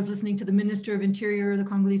today I was listening to the Minister of Interior, the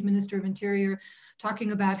Congolese Minister of Interior,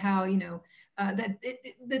 talking about how, you know, that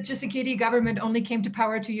the Tshisekedi government only came to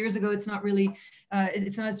power 2 years ago. It's not really,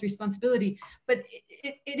 it's not its responsibility. But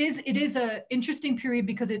it is an interesting period,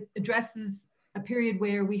 because it addresses a period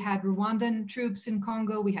where we had Rwandan troops in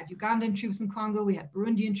Congo, we had Ugandan troops in Congo, we had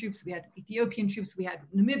Burundian troops, we had Ethiopian troops, we had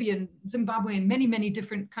Namibian, Zimbabwe, and many, many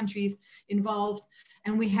different countries involved.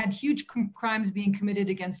 And we had huge crimes being committed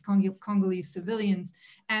against Congolese civilians.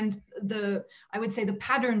 And I would say the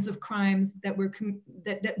patterns of crimes that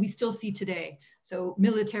we still see today. So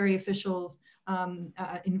military officials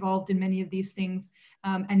involved in many of these things,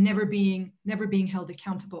 and never being held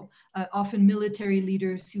accountable. Often military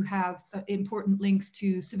leaders who have important links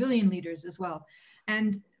to civilian leaders as well.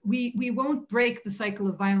 And we won't break the cycle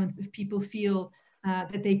of violence if people feel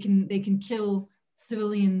that they can kill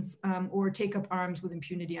civilians or take up arms with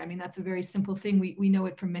impunity. I mean, that's a very simple thing. We know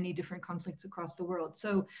it from many different conflicts across the world.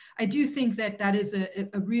 So I do think that is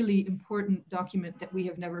a really important document that we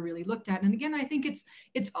have never really looked at. And again, I think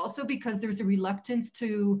it's also because there's a reluctance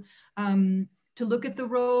to look at the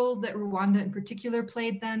role that Rwanda in particular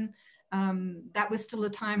played then. That was still a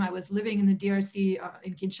time, I was living in the DRC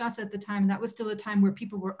in Kinshasa at the time. That was still a time where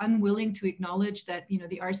people were unwilling to acknowledge that, you know,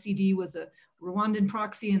 the RCD was a Rwandan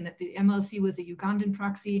proxy and that the MLC was a Ugandan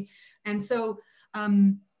proxy. And so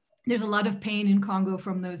there's a lot of pain in Congo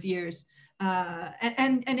from those years.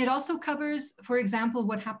 And it also covers, for example,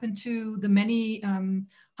 what happened to the many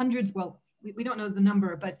hundreds, well, we don't know the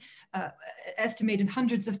number, but estimated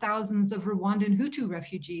hundreds of thousands of Rwandan Hutu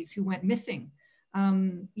refugees who went missing.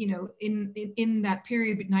 You know, in that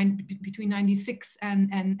period between 96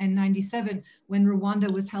 and 97, when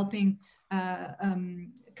Rwanda was helping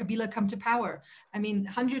Kabila come to power. I mean,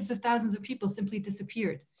 hundreds of thousands of people simply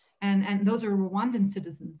disappeared. And those are Rwandan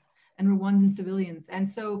citizens and Rwandan civilians. And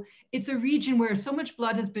so it's a region where so much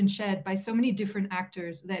blood has been shed by so many different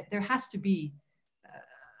actors that there has to be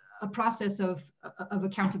a process of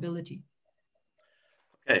accountability.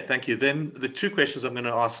 Okay, thank you. Then the two questions I'm going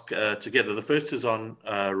to ask together. The first is on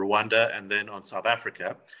Rwanda and then on South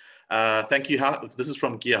Africa. Thank you. This is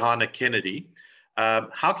from Giahana Kennedy.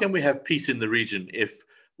 How can we have peace in the region if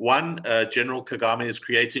one, General Kagame is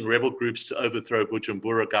creating rebel groups to overthrow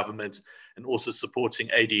Bujumbura government and also supporting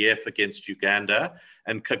ADF against Uganda,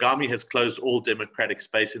 and Kagame has closed all democratic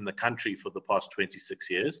space in the country for the past 26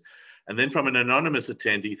 years? And then from an anonymous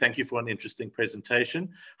attendee, thank you for an interesting presentation.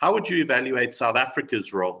 How would you evaluate South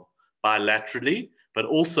Africa's role bilaterally, but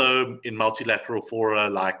also in multilateral fora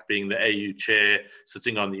like being the AU chair,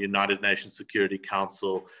 sitting on the United Nations Security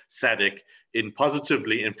Council, SADC, in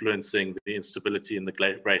positively influencing the instability in the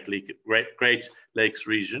Great Lakes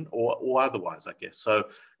region, or otherwise, I guess? So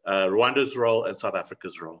Rwanda's role and South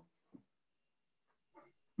Africa's role.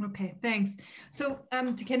 Okay, thanks. So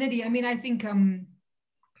to Kennedy, I mean, I think,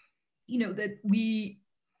 you know, that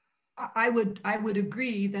I would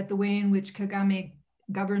agree that the way in which Kagame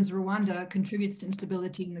governs Rwanda contributes to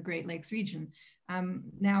instability in the Great Lakes region.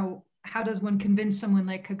 Now, how does one convince someone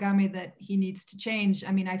like Kagame that he needs to change?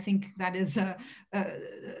 I mean, I think that is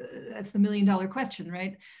that's the million-dollar question,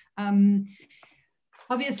 right?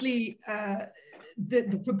 Obviously,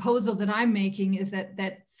 the proposal that I'm making is that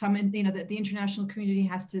that the international community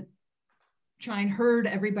has to try and herd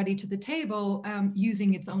everybody to the table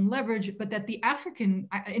using its own leverage, but that the African,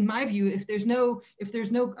 in my view, if there's no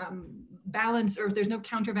balance, or if there's no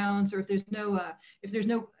counterbalance, or if there's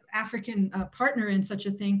no African partner in such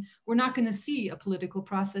a thing, we're not going to see a political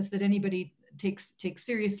process that anybody takes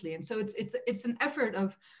seriously. And so it's an effort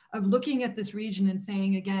of looking at this region and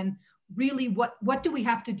saying, again, really, what do we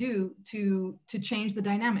have to do to change the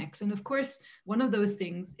dynamics? And of course, one of those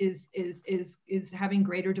things is having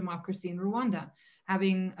greater democracy in Rwanda,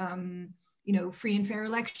 having free and fair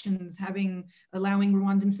elections, allowing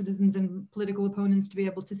Rwandan citizens and political opponents to be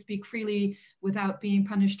able to speak freely without being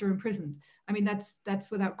punished or imprisoned. I mean,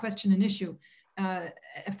 that's without question an issue, a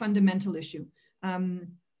fundamental issue.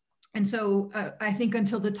 And so I think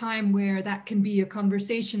until the time where that can be a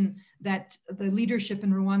conversation that the leadership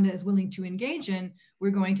in Rwanda is willing to engage in, we're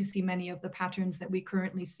going to see many of the patterns that we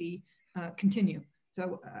currently see continue.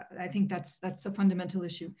 So I think that's a fundamental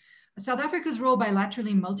issue. South Africa's role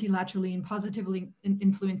bilaterally, multilaterally, and positively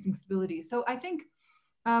influencing stability. So I think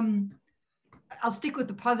I'll stick with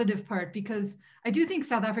the positive part, because I do think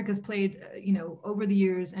South Africa's played, over the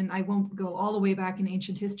years, and I won't go all the way back in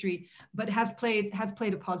ancient history, but has played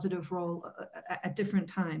a positive role at different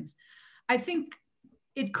times. I think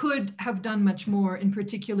it could have done much more, in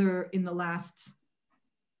particular in the last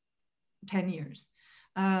 10 years.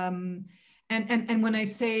 And when I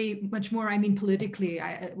say much more, I mean politically.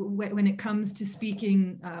 When it comes to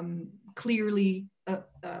speaking clearly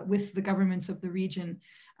with the governments of the region,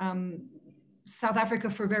 South Africa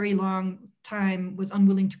for a very long time was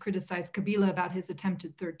unwilling to criticize Kabila about his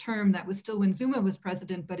attempted third term. That was still when Zuma was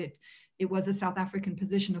president, but it was a South African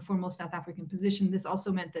position, a formal South African position. This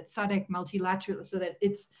also meant that SADC multilateral, so that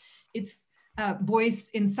its voice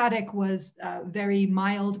in SADC was very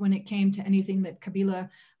mild when it came to anything that Kabila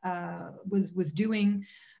was doing,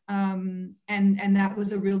 and that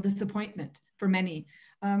was a real disappointment for many.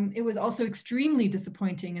 It was also extremely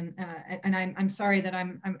disappointing, and I'm sorry that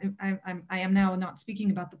I am now not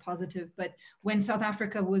speaking about the positive. But when South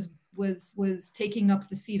Africa was taking up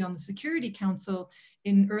the seat on the Security Council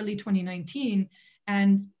in early 2019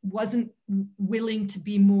 and wasn't willing to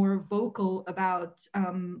be more vocal about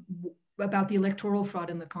the electoral fraud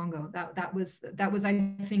in the Congo, that was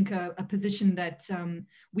I think a position that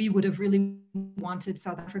we would have really wanted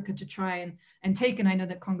South Africa to try and take, and I know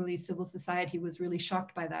that Congolese civil society was really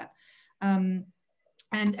shocked by that, and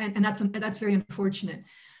that's very unfortunate.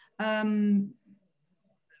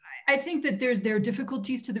 I think that there are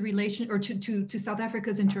difficulties to the relation, or to South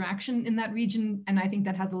Africa's interaction in that region, and I think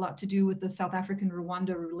that has a lot to do with the South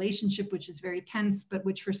African-Rwanda relationship, which is very tense, but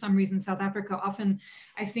which for some reason South Africa often,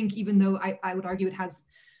 I think, even though I would argue it has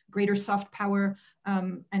greater soft power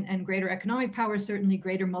and greater economic power, certainly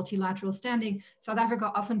greater multilateral standing, South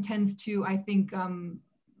Africa often tends to, I think,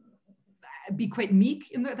 be quite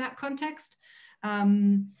meek in that context.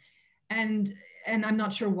 And I'm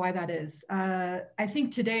not sure why that is. I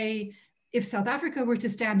think today, if South Africa were to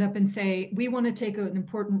stand up and say, we want to take an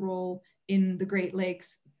important role in the Great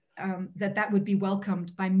Lakes, that would be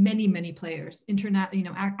welcomed by many, many players,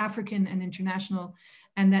 African and international.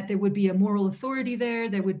 and that there would be a moral authority there.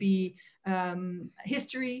 There would be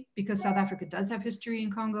history, because South Africa does have history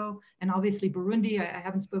in Congo, and obviously Burundi. I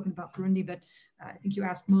haven't spoken about Burundi, but I think you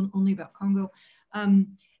asked only about Congo.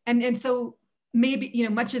 And so maybe, you know,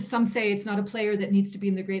 much as some say it's not a player that needs to be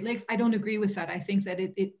in the Great Lakes, I don't agree with that. I think that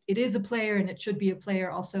it is a player, and it should be a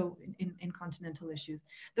player also in continental issues.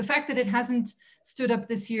 The fact that it hasn't stood up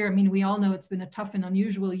this year, I mean, we all know it's been a tough and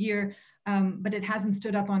unusual year, but it hasn't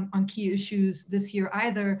stood up on key issues this year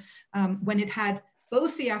either, when it had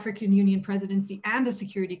both the African Union presidency and a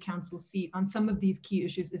Security Council seat on some of these key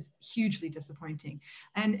issues is hugely disappointing.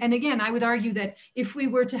 And again, I would argue that if we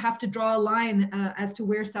were to have to draw a line as to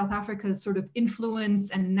where South Africa's sort of influence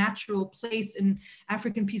and natural place in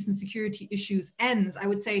African peace and security issues ends, I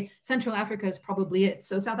would say Central Africa is probably it.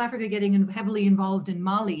 So South Africa getting heavily involved in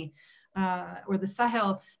Mali or the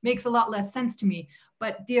Sahel makes a lot less sense to me.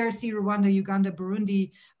 But DRC, Rwanda, Uganda,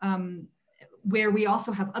 Burundi, where we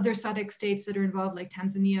also have other SADC states that are involved, like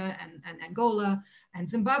Tanzania and Angola and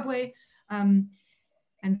Zimbabwe, and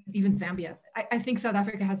even Zambia. I think South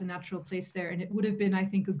Africa has a natural place there, and it would have been, I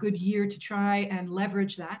think, a good year to try and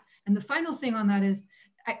leverage that. And the final thing on that is,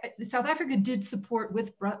 South Africa did support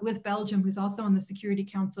with Belgium, who's also on the Security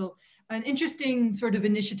Council, an interesting sort of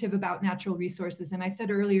initiative about natural resources. And I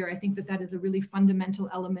said earlier, I think that that is a really fundamental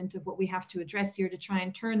element of what we have to address here to try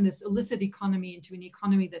and turn this illicit economy into an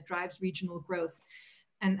economy that drives regional growth.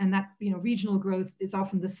 And that, you know, regional growth is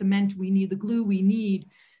often the cement we need, the glue we need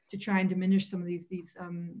to try and diminish some of these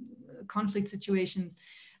conflict situations.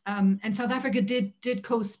 And South Africa did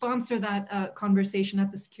co-sponsor that conversation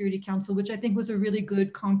at the Security Council, which I think was a really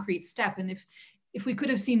good concrete step. And if we could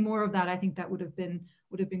have seen more of that, I think that would have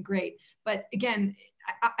been great. But again,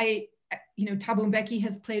 you know, Thabo Mbeki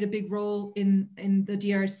has played a big role in the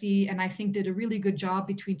DRC, and I think did a really good job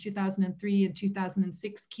between 2003 and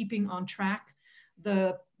 2006, keeping on track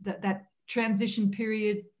that transition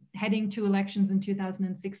period heading to elections in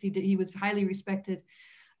 2006. He was highly respected.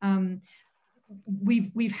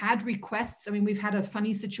 We've had requests. I mean, we've had a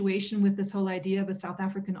funny situation with this whole idea of a South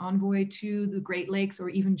African envoy to the Great Lakes, or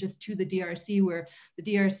even just to the DRC, where the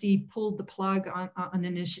DRC pulled the plug on an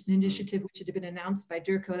initiative which had been announced by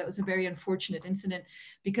DIRCO. That was a very unfortunate incident,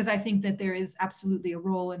 because I think that there is absolutely a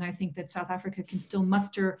role, and I think that South Africa can still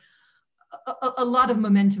muster a lot of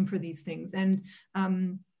momentum for these things. And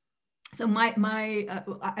so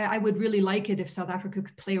I would really like it if South Africa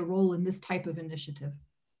could play a role in this type of initiative.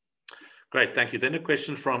 Great, thank you. Then a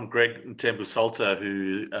question from Greg Ntembu-Salter,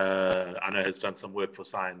 who I know has done some work for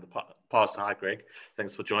SAI in the past. Hi, Greg.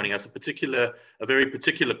 Thanks for joining us. A very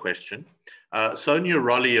particular question. Sonia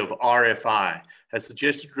Rolli of RFI has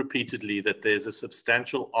suggested repeatedly that there's a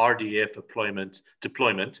substantial RDF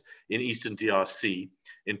deployment in Eastern DRC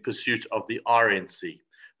in pursuit of the RNC.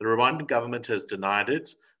 The Rwandan government has denied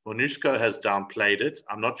it. MONUSCO has downplayed it.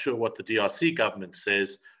 I'm not sure what the DRC government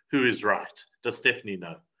says. Who is right? Does Stephanie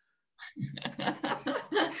know?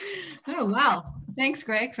 Oh, wow. Thanks,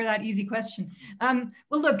 Greg, for that easy question. Well,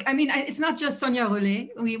 look, I mean, it's not just Sonia Rolli.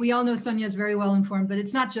 We all know Sonia is very well informed, but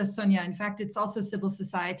it's not just Sonia. In fact, it's also civil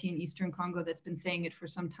society in Eastern Congo that's been saying it for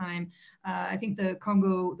some time. I think the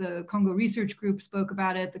Congo Research Group spoke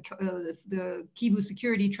about it, the Kivu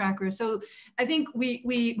Security Tracker. So I think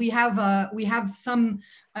we have some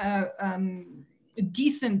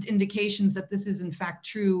decent indications that this is in fact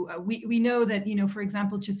true. We know that, you know, for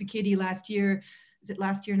example, Tshisekedi last year, is it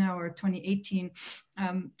last year now or 2018,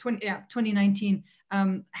 2019,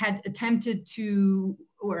 had attempted to,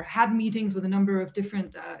 or had meetings with a number of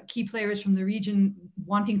different key players from the region,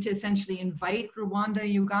 wanting to essentially invite Rwanda,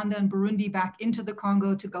 Uganda, and Burundi back into the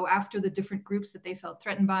Congo to go after the different groups that they felt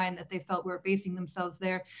threatened by and that they felt were basing themselves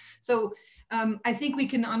there. So I think we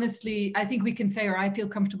can honestly, I think we can say, or I feel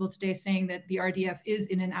comfortable today saying that the RDF is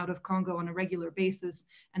in and out of Congo on a regular basis,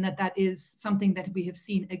 and that is something that we have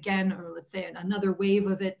seen again, or let's say another wave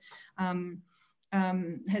of it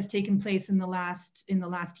has taken place in the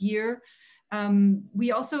last year.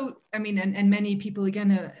 We also, I mean, and many people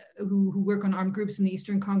again who work on armed groups in the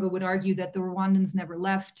Eastern Congo would argue that the Rwandans never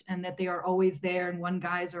left and that they are always there in one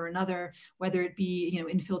guise or another, whether it be, you know,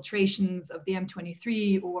 infiltrations of the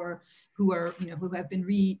M23 or who are, you know, who have been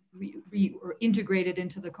or integrated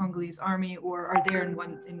into the Congolese army or are there in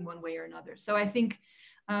one way or another. So I think,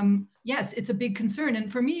 yes, it's a big concern.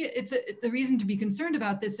 And for me, it's the reason to be concerned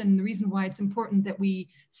about this, and the reason why it's important that we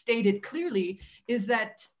state it clearly, is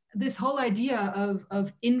that this whole idea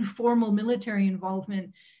of informal military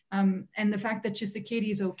involvement and the fact that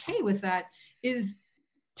Tshisekedi is okay with that is,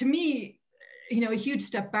 to me, a huge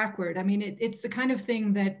step backward. I mean, it's the kind of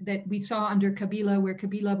thing that we saw under Kabila, where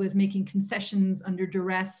Kabila was making concessions under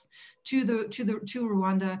duress to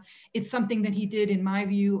Rwanda. It's something that he did, in my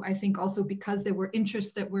view, I think also because there were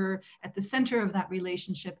interests that were at the center of that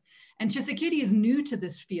relationship. And Tshisekedi is new to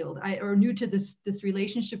this field, or new to this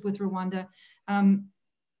relationship with Rwanda.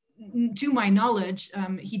 To my knowledge,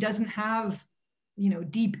 he doesn't have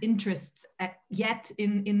deep interests yet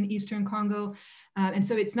in Eastern Congo. And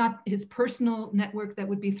so it's not his personal network that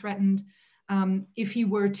would be threatened. If he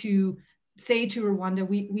were to say to Rwanda,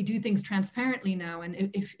 we do things transparently now, and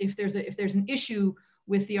if there's an issue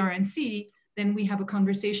with the RNC, then we have a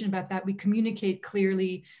conversation about that. We communicate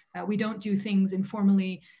clearly. We don't do things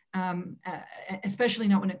informally, especially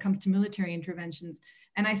not when it comes to military interventions.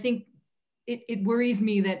 And I think it worries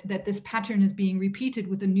me that this pattern is being repeated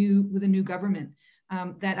with a new government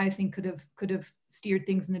that I think could have steered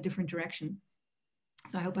things in a different direction.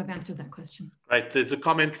 So I hope I've answered that question. Right. There's a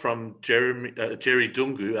comment from Jerry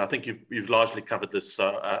Dungu. I think you've largely covered this,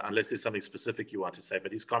 unless there's something specific you want to say.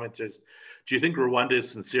 But his comment is, do you think Rwanda is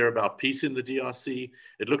sincere about peace in the DRC?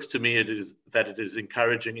 It looks to me that it is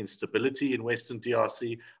encouraging instability in Western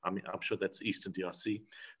DRC. I mean, I'm sure that's Eastern DRC,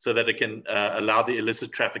 so that it can allow the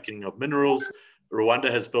illicit trafficking of minerals.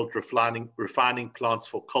 Rwanda has built refining plants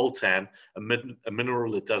for coltan, a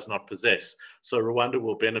mineral it does not possess. So Rwanda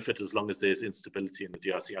will benefit as long as there's instability in the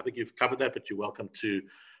DRC. I think you've covered that, but you're welcome to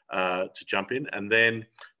jump in. And then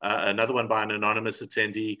another one by an anonymous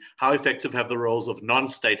attendee: how effective have the roles of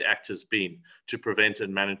non-state actors been to prevent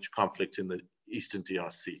and manage conflict in the Eastern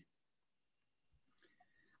DRC?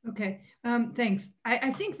 Okay, thanks.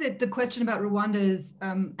 I think that the question about Rwanda is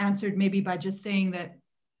answered maybe by just saying that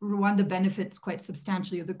Rwanda benefits quite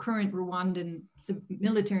substantially, or the current Rwandan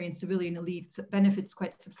military and civilian elite benefits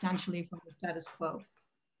quite substantially from the status quo.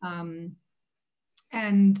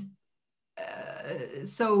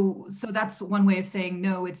 So that's one way of saying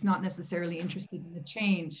no, it's not necessarily interested in a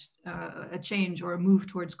change or a move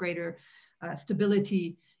towards greater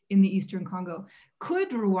stability in the Eastern Congo. Could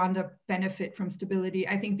Rwanda benefit from stability?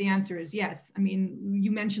 I think the answer is yes. I mean, you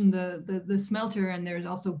mentioned the smelter, and there's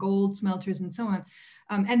also gold smelters and so on.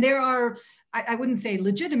 And there are, I wouldn't say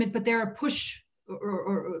legitimate, but there are push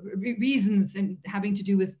or reasons in having to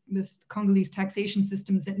do with Congolese taxation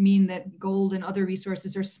systems that mean that gold and other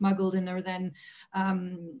resources are smuggled and are then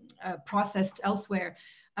processed elsewhere.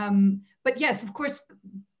 But yes, of course,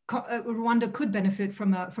 Rwanda could benefit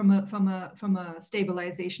from a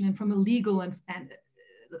stabilization and from a legal and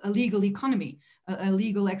a legal economy, a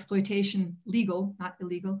legal exploitation, legal, not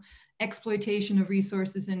illegal, exploitation of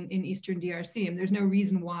resources in Eastern DRC. And there's no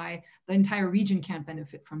reason why the entire region can't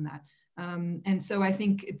benefit from that. And so I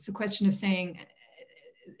think it's a question of saying,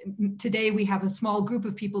 today we have a small group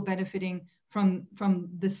of people benefiting from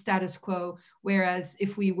the status quo, whereas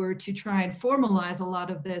if we were to try and formalize a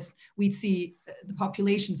lot of this, we'd see the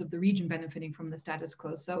populations of the region benefiting from the status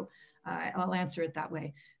quo. So I'll answer it that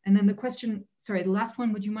way. And then the question, sorry, the last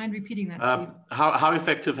one, would you mind repeating that, Steve? How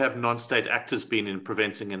effective have non-state actors been in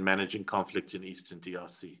preventing and managing conflict in Eastern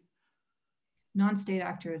DRC? Non-state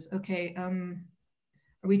actors, okay.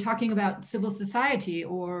 Are we talking about civil society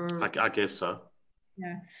or? I guess so.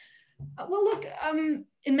 Yeah. Well, look,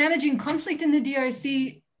 in managing conflict in the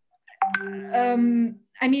DRC,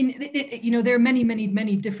 I mean, there are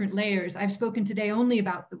many different layers. I've spoken today only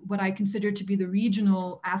about what I consider to be the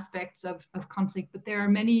regional aspects of conflict, but there are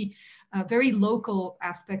many very local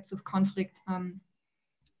aspects of conflict in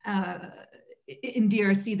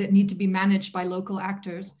DRC that need to be managed by local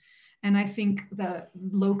actors. And I think the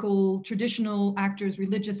local traditional actors,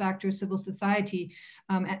 religious actors, civil society,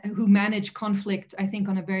 who manage conflict, I think,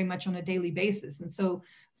 very much on a daily basis. And so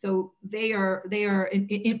they are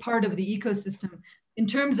in part of the ecosystem. In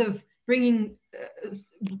terms of bringing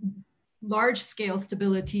large scale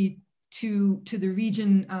stability to the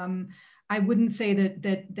region, I wouldn't say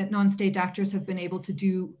that non-state actors have been able to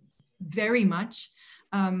do very much.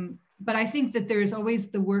 But I think that there is always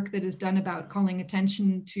the work that is done about calling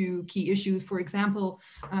attention to key issues. For example,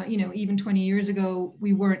 even 20 years ago,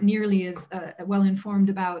 we weren't nearly as well informed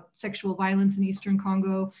about sexual violence in Eastern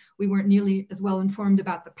Congo. We weren't nearly as well informed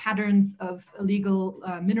about the patterns of illegal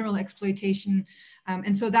mineral exploitation.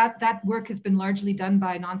 And so that work has been largely done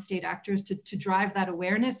by non-state actors to drive that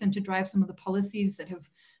awareness and to drive some of the policies that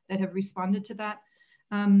have responded to that.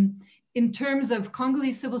 In terms of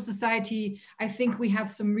Congolese civil society, I think we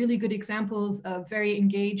have some really good examples of very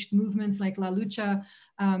engaged movements like La Lucha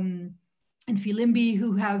and Filimbi,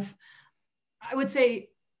 who have, I would say,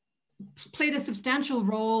 played a substantial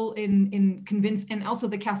role in convince, and also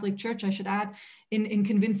the Catholic Church, I should add, in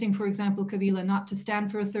convincing, for example, Kabila not to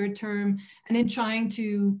stand for a third term, and in trying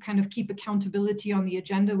to kind of keep accountability on the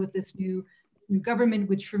agenda with this new government,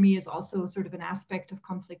 which for me is also sort of an aspect of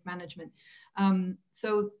conflict management.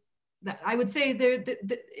 So that, I would say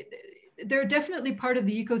they're definitely part of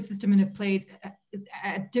the ecosystem and have played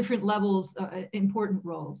at different levels important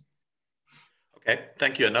roles. Okay,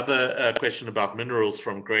 thank you. Another question about minerals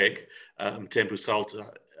from Greg Tempu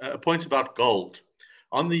Salta. A point about gold.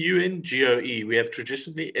 On the UN GOE, we have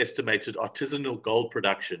traditionally estimated artisanal gold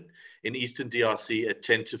production in Eastern DRC at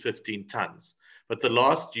 10 to 15 tons. But the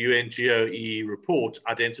last UN GOE report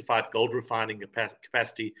identified gold refining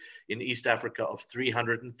capacity in East Africa of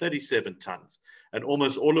 337 tons. And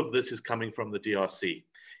almost all of this is coming from the DRC.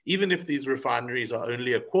 Even if these refineries are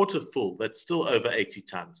only a quarter full, that's still over 80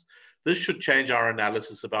 tons. This should change our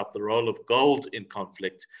analysis about the role of gold in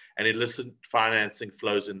conflict and illicit financing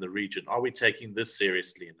flows in the region. Are we taking this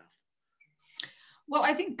seriously enough? Well,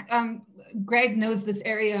 I think Greg knows this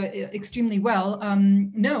area extremely well.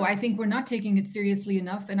 No, I think we're not taking it seriously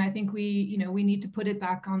enough, and I think we need to put it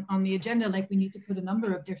back on the agenda, like we need to put a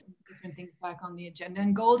number of different things back on the agenda.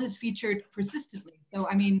 And gold is featured persistently. So,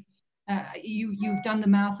 I mean, you've done the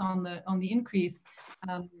math on the increase,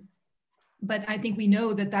 but I think we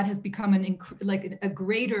know that has become a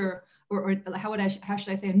greater, or how should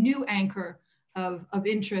I say, a new anchor of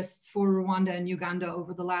interests for Rwanda and Uganda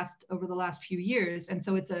over the last few years, and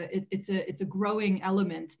so it's a growing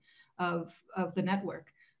element of the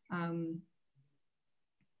network.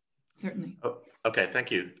 Certainly. Oh, okay, thank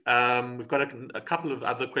you. We've got a couple of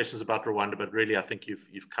other questions about Rwanda, but really I think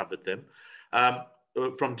you've covered them.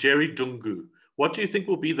 From Jerry Dungu, what do you think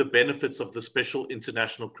will be the benefits of the Special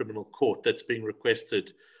International Criminal Court that's being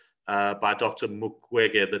requested by Dr.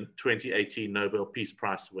 Mukwege, the 2018 Nobel Peace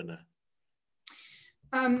Prize winner?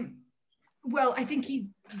 Well, I think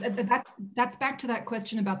that's back to that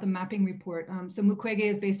question about the mapping report. So Mukwege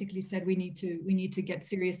has basically said we need to get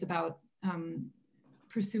serious about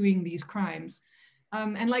pursuing these crimes.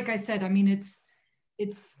 And like I said, I mean,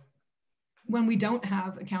 it's when we don't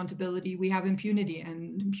have accountability, we have impunity,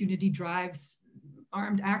 and impunity drives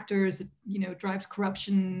armed actors, it drives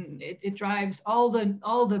corruption, it drives all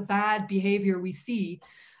the bad behavior we see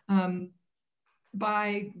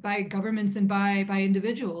by governments and by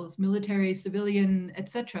individuals, military, civilian,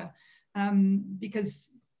 etc. Because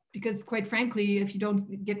quite frankly, if you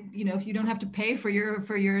don't get, if you don't have to pay for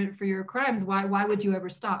your crimes, why would you ever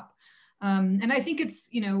stop? And I think it's,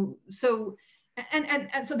 so.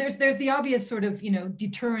 And so there's the obvious sort of,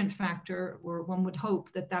 deterrent factor, or one would hope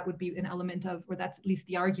that would be an element of, or that's at least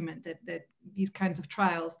the argument that these kinds of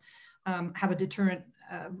trials have a deterrent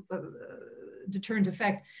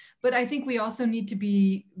effect. But I think we also need to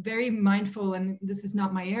be very mindful, and this is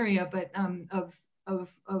not my area, but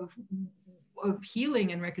of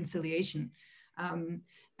healing and reconciliation.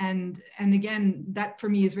 And again, that for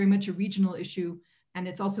me is very much a regional issue. And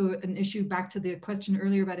it's also an issue, back to the question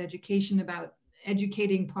earlier about education, about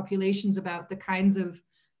educating populations about the kinds of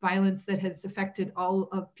violence that has affected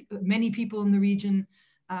many people in the region,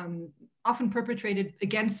 often perpetrated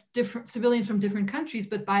against different civilians from different countries,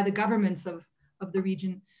 but by the governments of the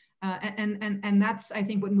region. And that's, I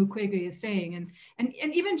think, what Mukwege is saying. And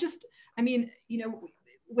even just, I mean,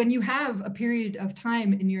 when you have a period of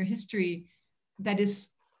time in your history that is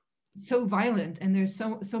so violent and there's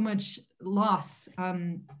so much loss,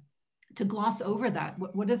 to gloss over that,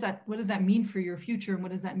 what does that mean for your future, and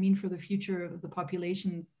what does that mean for the future of the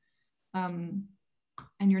populations, and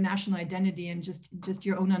your national identity, and just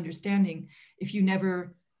your own understanding, if you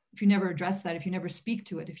never address that, if you never speak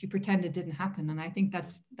to it, if you pretend it didn't happen? And I think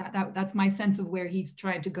that's my sense of where he's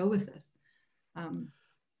trying to go with this.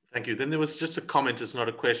 Thank you. Then there was just a comment, it's not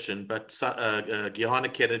a question, but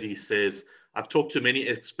Gihana Kennedy says, I've talked to many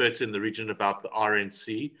experts in the region about the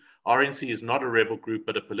RNC. RNC is not a rebel group,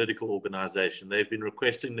 but a political organization. They've been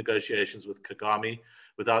requesting negotiations with Kagame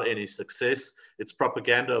without any success. It's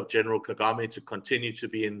propaganda of General Kagame to continue to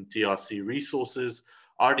be in DRC resources.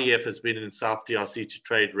 RDF has been in South DRC to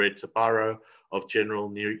trade Red Tabaro of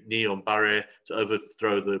General Niyombare to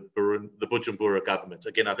overthrow the Bujumbura government.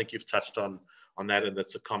 Again, I think you've touched on that, and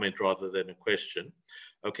that's a comment rather than a question.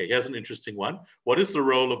 Okay, here's an interesting one. What is the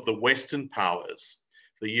role of the Western powers,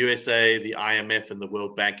 the USA, the IMF, and the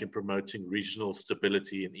World Bank, in promoting regional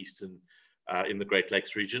stability in Eastern in the Great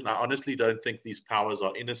Lakes region. I honestly don't think these powers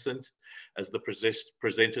are innocent, as the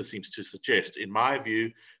presenter seems to suggest. In my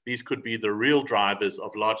view, these could be the real drivers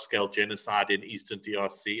of large-scale genocide in Eastern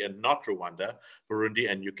DRC and not Rwanda,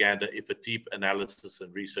 Burundi, and Uganda if a deep analysis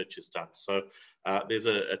and research is done. So there's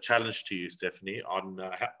a challenge to you, Stephanie, on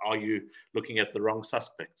are you looking at the wrong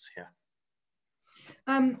suspects here?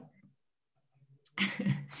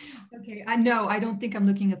 Okay, no, I don't think I'm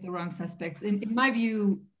looking at the wrong suspects. In my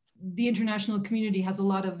view, the international community has a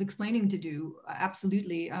lot of explaining to do,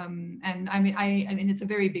 absolutely. And I mean, it's a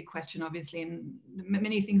very big question, obviously, and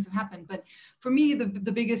many things have happened. But for me,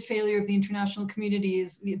 the biggest failure of the international community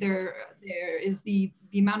is there is the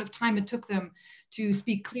amount of time it took them to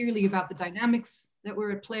speak clearly about the dynamics that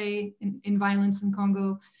were at play in violence in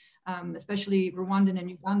Congo. Especially Rwanda and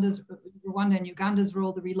Uganda's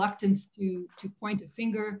role, the reluctance to point a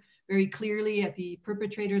finger very clearly at the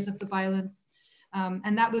perpetrators of the violence.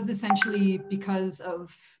 And that was essentially because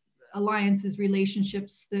of alliances,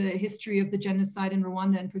 relationships, the history of the genocide in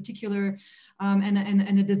Rwanda in particular,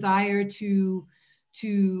 and a desire to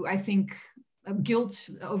I think, guilt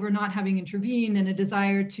over not having intervened, and a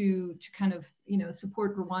desire to kind of,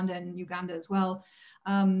 support Rwanda and Uganda as well.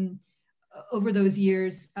 Over those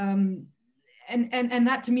years. And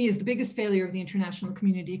that to me is the biggest failure of the international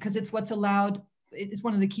community, because it's what's allowed, it's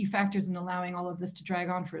one of the key factors in allowing all of this to drag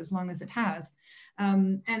on for as long as it has.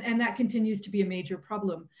 And that continues to be a major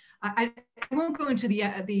problem. I won't go into the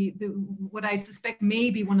what I suspect may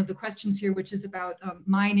be one of the questions here, which is about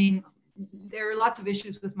mining. There are lots of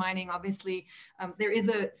issues with mining, obviously. There is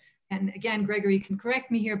and again, Gregory can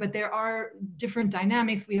correct me here, but there are different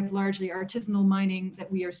dynamics. We have largely artisanal mining that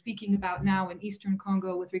we are speaking about now in Eastern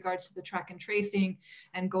Congo with regards to the track and tracing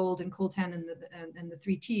and gold and coltan and the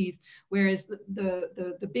 3Ts, whereas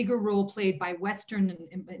the bigger role played by Western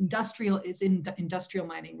and industrial is in industrial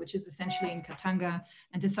mining, which is essentially in Katanga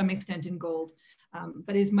and to some extent in gold.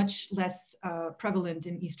 But is much less prevalent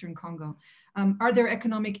in Eastern Congo. Are there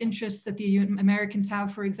economic interests that the Americans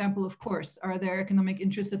have, for example? Of course. Are there economic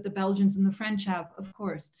interests that the Belgians and the French have? Of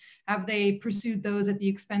course. Have they pursued those at the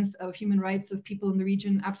expense of human rights of people in the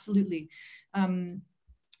region? Absolutely. I'm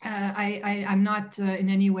not in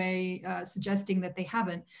any way suggesting that they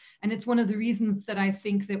haven't. And it's one of the reasons that I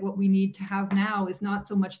think that what we need to have now is not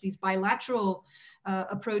so much these bilateral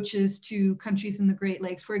approaches to countries in the Great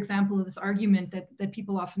Lakes. For example, this argument that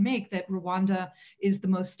people often make that Rwanda is the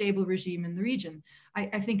most stable regime in the region.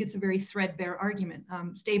 I think it's a very threadbare argument.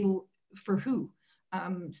 Stable for who?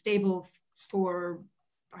 Stable for,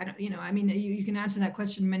 you can answer that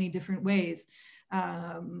question in many different ways.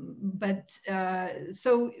 I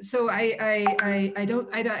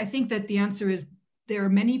think that the answer is there are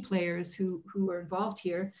many players who are involved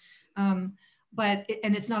here. And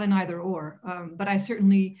it's not an either or, but I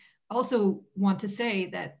certainly also want to say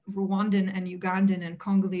that Rwandan and Ugandan and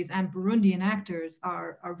Congolese and Burundian actors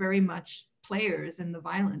are very much players in the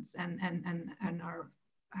violence and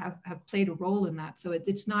have played a role in that. So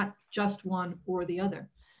it's not just one or the other.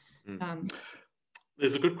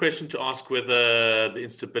 There's a good question to ask whether the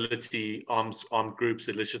instability, armed groups,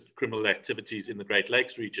 illicit criminal activities in the Great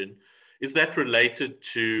Lakes region, is that related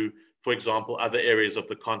to, for example, other areas of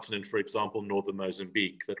the continent, for example, northern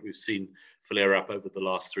Mozambique, that we've seen flare up over the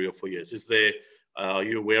last 3 or 4 years? Is there, are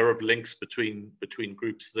you aware of links between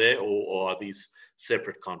groups there, or are these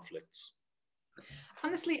separate conflicts?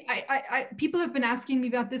 Honestly, people have been asking me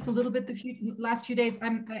about this a little bit the last few days.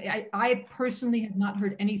 I personally have not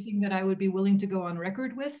heard anything that I would be willing to go on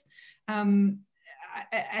record with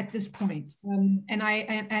at this point. And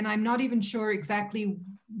I'm not even sure exactly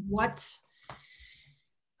what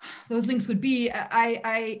those links would be.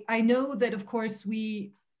 I know that, of course,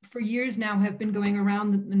 we for years now have been going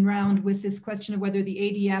around and around with this question of whether the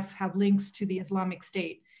ADF have links to the Islamic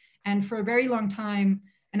State. And for a very long time,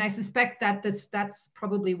 and I suspect that that's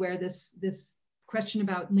probably where this question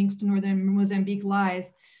about links to northern Mozambique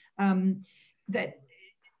lies, that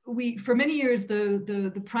for many years,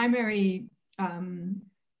 the primary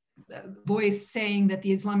voice saying that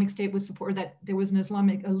the Islamic State was support, that there was a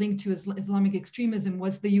link to Islamic extremism,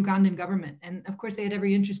 was the Ugandan government. And of course they had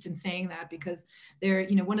every interest in saying that, because they're,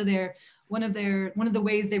 one of the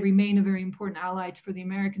ways they remain a very important ally for the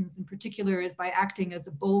Americans in particular is by acting as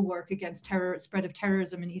a bulwark against spread of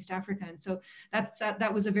terrorism in East Africa. And so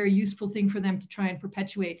that was a very useful thing for them to try and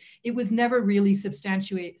perpetuate. It was never really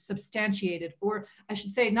substantiated, or I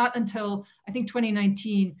should say not until I think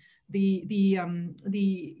 2019,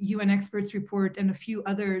 the UN experts report and a few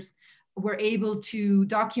others were able to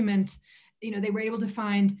document, they were able to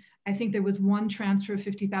find I think there was one transfer of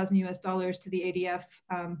 50,000 US dollars to the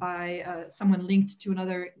ADF by someone linked to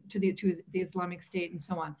another, to the Islamic State and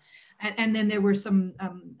so on. And then there were some,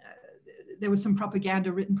 there was some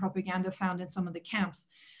propaganda, written propaganda found in some of the camps.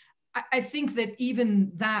 I think that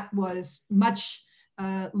even that was much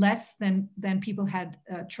less than people had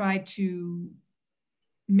tried to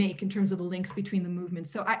make in terms of the links between the movements.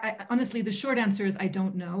 So I honestly, the short answer is I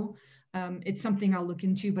don't know. It's something I'll look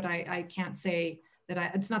into, but I can't say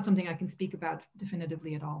that it's not something I can speak about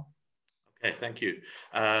definitively at all. Okay, thank you.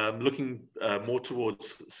 Looking more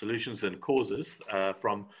towards solutions than causes,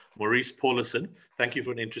 from Maurice Paulison. Thank you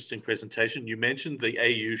for an interesting presentation. You mentioned the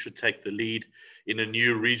AU should take the lead in a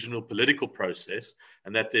new regional political process,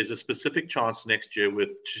 and that there's a specific chance next year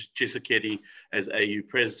with Tshisekedi as AU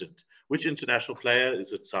president. Which international player,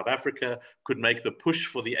 is it South Africa, could make the push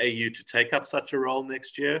for the AU to take up such a role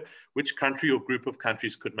next year? Which country or group of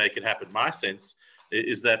countries could make it happen? My sense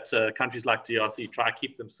is that countries like DRC try to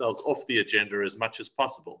keep themselves off the agenda as much as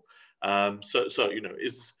possible. So you know,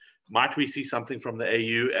 might we see something from the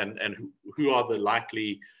AU, and who are the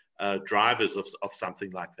likely drivers of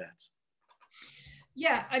something like that?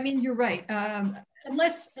 Yeah, I mean, you're right.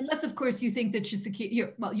 Unless of course you think that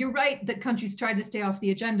Tshisekedi, you're right that countries try to stay off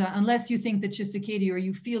the agenda, unless you think that Tshisekedi, or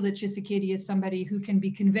you feel that Tshisekedi is somebody who can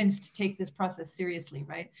be convinced to take this process seriously,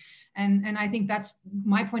 right? And I think that's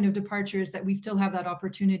my point of departure, is that we still have that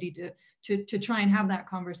opportunity to try and have that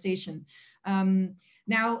conversation.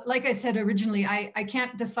 Now, like I said originally, I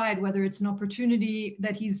can't decide whether it's an opportunity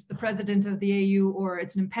that he's the president of the AU or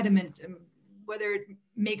it's an impediment, whether it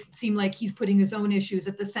makes it seem like he's putting his own issues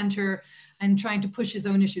at the center and trying to push his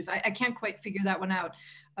own issues. I can't quite figure that one out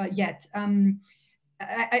yet.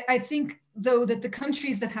 I think, though, that the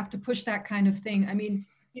countries that have to push that kind of thing, I mean,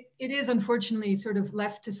 it is unfortunately sort of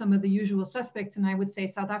left to some of the usual suspects, and I would say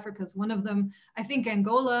South Africa is one of them. I think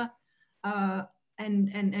Angola,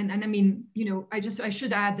 and I mean, you know, I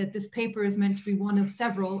should add that this paper is meant to be one of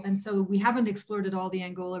several, and so we haven't explored at all the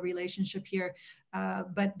Angola relationship here,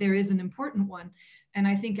 but there is an important one. And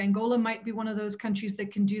I think Angola might be one of those countries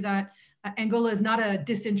that can do that. Angola is not a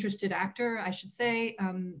disinterested actor, I should say,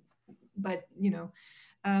 but you know,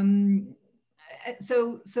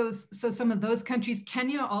 so some of those countries.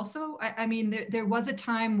 Kenya also, I mean, there was a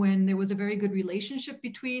time when there was a very good relationship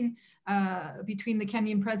between the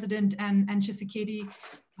Kenyan president and Tshisekedi.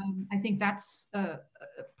 I think that's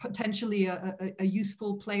potentially a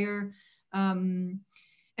useful player, and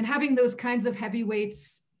having those kinds of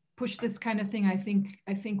heavyweights push this kind of thing, I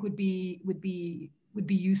think would be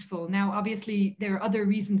useful. Now, obviously, there are other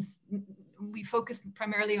reasons. We focused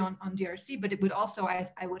primarily on DRC, but it would also, I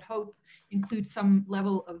would hope, include some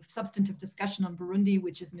level of substantive discussion on Burundi,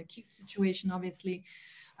 which is an acute situation, obviously.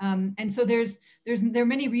 And so there are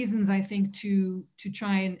many reasons, I think, to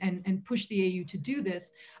try and push the AU to do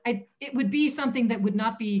this. It would be something that would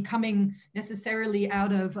not be coming necessarily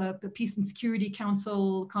out of a Peace and Security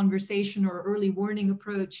Council conversation or early warning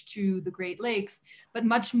approach to the Great Lakes, but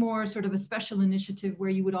much more sort of a special initiative where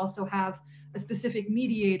you would also have a specific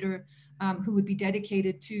mediator who would be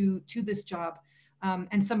dedicated to this job,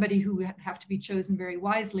 and somebody who would have to be chosen very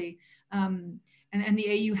wisely. And the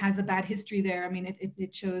AU has a bad history there. I mean,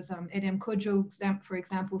 it shows Edem Kojo, for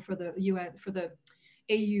example, for the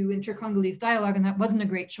AU inter-Congolese dialogue, and that wasn't a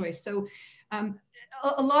great choice. So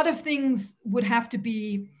a lot of things would have to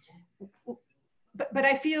be, but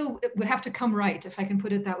I feel it would have to come right, if I can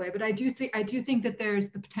put it that way. But I do think that there's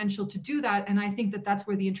the potential to do that, and I think that that's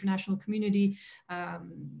where the international community,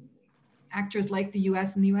 actors like the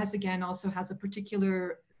US, and the US again also has a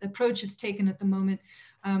particular approach it's taken at the moment,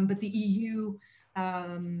 but the EU,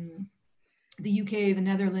 the UK, the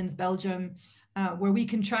Netherlands, Belgium, where we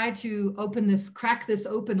can try to crack this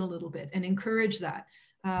open a little bit and encourage that.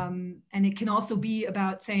 And it can also be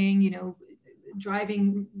about saying, you know,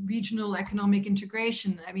 driving regional economic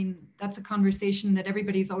integration. I mean, that's a conversation that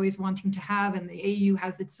everybody's always wanting to have, and the AU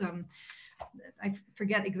has its, I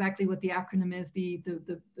forget exactly what the acronym is, the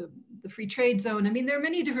free trade zone. I mean, there are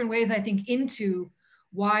many different ways, I think, into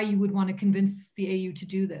why you would want to convince the AU to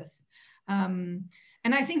do this.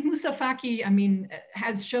 And I think Moussa Faki, I mean,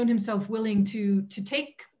 has shown himself willing to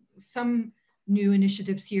take some new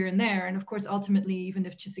initiatives here and there. And of course, ultimately, even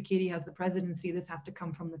if Tshisekedi has the presidency, this has to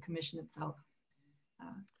come from the commission itself.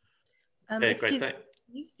 Excuse me.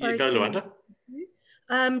 Sorry, go, Luanda.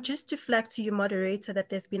 Just to flag to you, moderator, that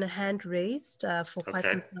there's been a hand raised for quite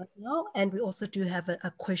some time now. And we also do have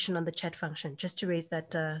a question on the chat function, just to raise that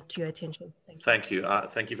to your attention. Thank you.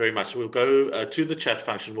 Thank you very much. We'll go to the chat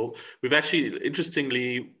function. We've actually,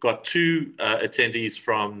 interestingly, got two attendees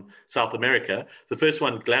from South America. The first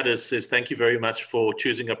one, Gladys, says, thank you very much for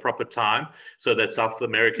choosing a proper time so that South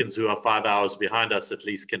Americans who are 5 hours behind us at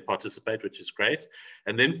least can participate, which is great.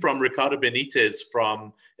 And then from Ricardo Benitez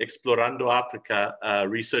from Explorando Africa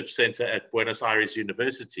Research Center at Buenos Aires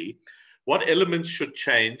University, what elements should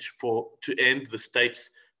change to end the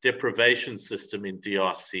state's deprivation system in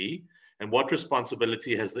DRC? And what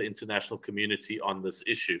responsibility has the international community on this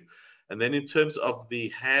issue? And then in terms of the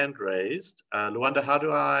hand raised, Luanda, how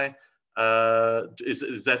do I,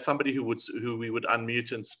 is that somebody who we would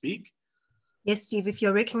unmute and speak? Yes, Steve, if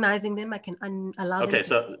you're recognizing them, I can allow them to Okay,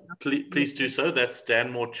 so please do so. That's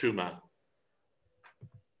Danmore Chuma.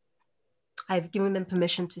 I've given them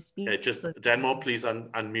permission to speak. Okay, just so Danmore, please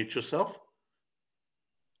unmute yourself.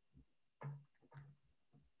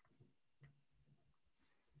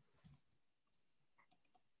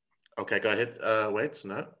 Okay, go ahead. Wait,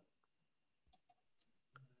 no.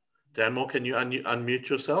 Danmore, can you unmute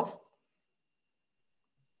yourself?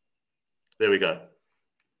 There we go.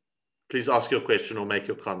 Please ask your question or make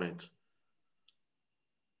your comment.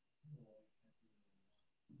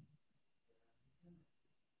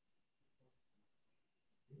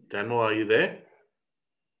 Danmore, are you there?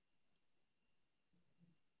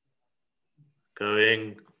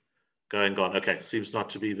 Gone. Okay, seems not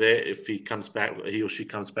to be there. If he comes back, he or she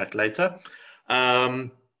comes back later. We're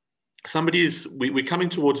coming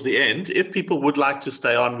towards the end. If people would like to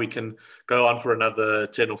stay on, we can go on for another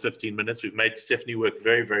 10 or 15 minutes. We've made Stephanie work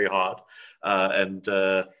very, very hard and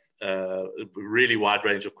a really wide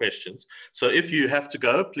range of questions. So if you have to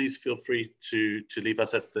go, please feel free to leave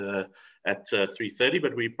us at 3:30,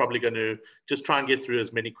 but we're probably going to just try and get through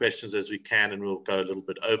as many questions as we can, and we'll go a little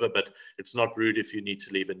bit over, but it's not rude if you need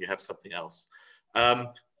to leave and you have something else.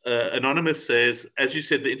 Anonymous says, as you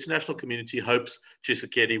said, the international community hopes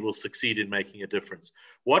Tshisekedi will succeed in making a difference.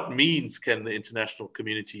 What means can the international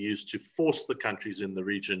community use to force the countries in the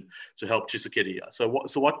region to help Tshisekedi?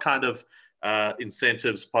 So what kind of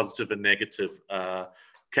incentives, positive and negative,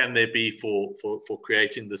 can there be for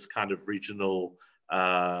creating this kind of regional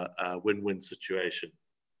win-win situation?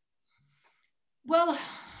 Well,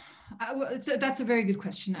 that's a very good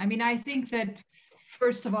question. I mean, I think that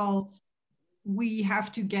first of all, we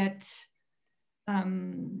have to get a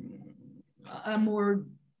more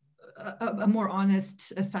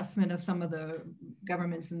honest assessment of some of the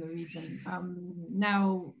governments in the region.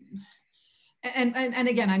 Now, and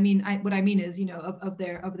again, I mean, what I mean is, you know, of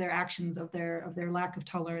their actions, of their lack of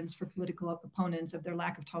tolerance for political opponents, of their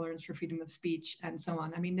lack of tolerance for freedom of speech, and so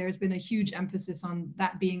on. I mean, there's been a huge emphasis on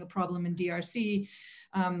that being a problem in DRC.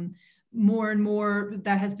 More and more,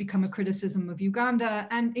 that has become a criticism of Uganda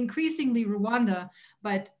and increasingly Rwanda.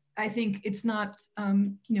 But I think it's not,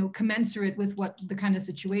 you know, commensurate with what the kind of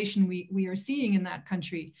situation we are seeing in that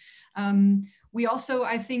country. We also,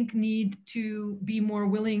 I think, need to be more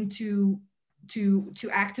willing to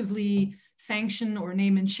actively sanction or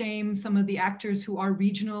name and shame some of the actors who are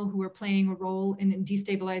regional, who are playing a role in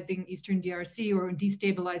destabilizing Eastern DRC or in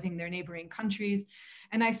destabilizing their neighboring countries.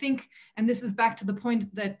 And I think, and this is back to the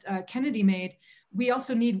point that Kennedy made, we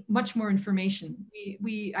also need much more information.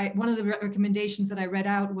 One of the recommendations that I read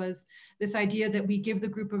out was this idea that we give the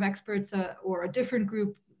group of experts or a different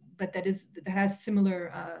group, but that has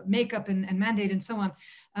similar makeup and mandate and so on,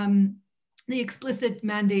 the explicit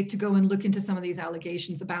mandate to go and look into some of these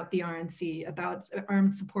allegations about the RNC, about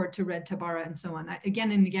armed support to Red Tabara and so on.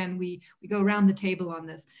 Again and again, we go around the table on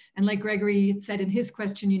this. And like Gregory said in his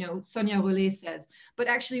question, you know, Sonia Rollet says, but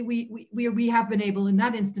actually we have been able in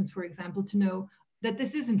that instance, for example, to know that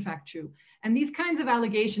this is in fact true. And these kinds of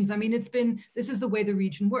allegations, I mean, this is the way the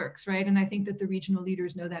region works, right? And I think that the regional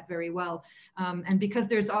leaders know that very well. And because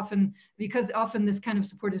often this kind of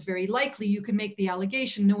support is very likely, you can make the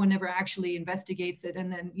allegation, no one ever actually investigates it.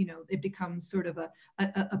 And then, you know, it becomes sort of a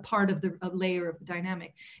part of a layer of the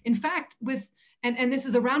dynamic. In fact, and this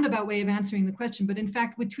is a roundabout way of answering the question, but in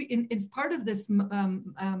fact, it's part of this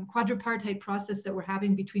quadripartite process that we're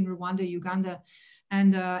having between Rwanda, Uganda,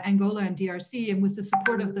 and Angola and DRC, and with the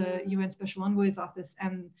support of the UN Special Envoy's Office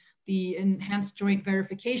and the enhanced joint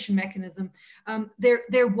verification mechanism,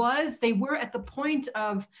 they were at the point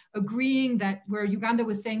of agreeing that where Uganda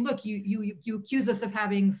was saying, look, you accuse us of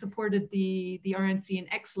having supported the RNC in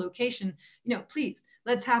X location, you know, please,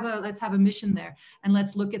 let's have a mission there and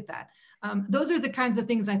let's look at that. Those are the kinds of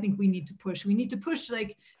things I think we need to push. We need to push,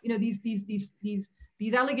 like, you know,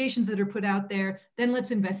 these allegations that are put out there, then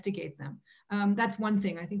let's investigate them. That's one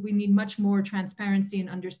thing. I think we need much more transparency and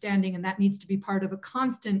understanding, and that needs to be part of a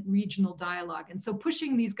constant regional dialogue. And so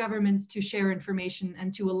pushing these governments to share information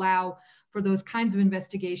and to allow for those kinds of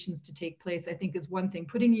investigations to take place, I think is one thing.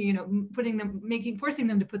 Forcing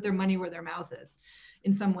them to put their money where their mouth is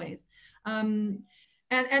in some ways. And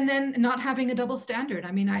then not having a double standard.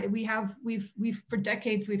 I mean, we've for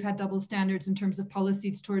decades, we've had double standards in terms of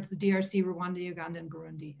policies towards the DRC, Rwanda, Uganda, and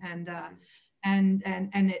Burundi. And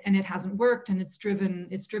it hasn't worked, and it's driven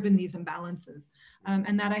these imbalances,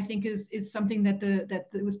 and that I think is something that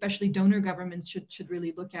especially donor governments should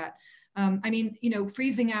really look at. I mean,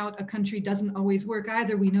 freezing out a country doesn't always work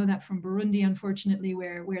either. We know that from Burundi, unfortunately,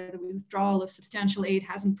 where the withdrawal of substantial aid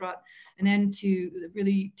hasn't brought an end to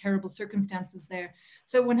really terrible circumstances there.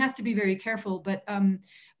 So one has to be very careful. But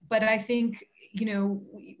I think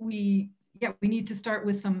we need to start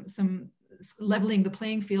with some leveling the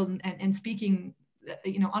playing field and speaking,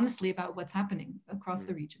 honestly about what's happening across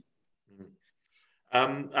the region. I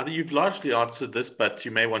think you've largely answered this, but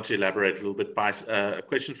you may want to elaborate a little bit by a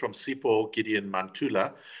question from Sipho Gideon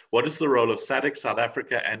Mantula. What is the role of SADC, South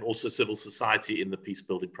Africa, and also civil society in the peace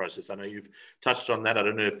building process? I know you've touched on that. I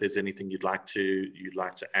don't know if there's anything you'd like to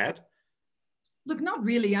add. Look, not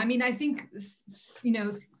really. I mean, I think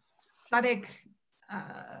SADC.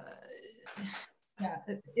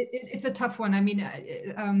 It's a tough one. I mean,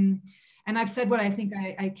 and I've said what I think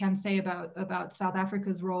I can say about South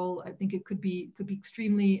Africa's role. I think it could be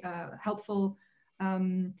extremely helpful,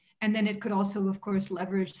 and then it could also, of course,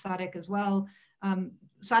 leverage SADC as well.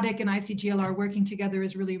 SADC and ICGLR working together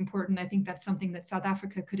is really important. I think that's something that South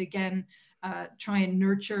Africa could again try and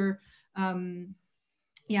nurture.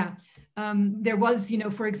 There was,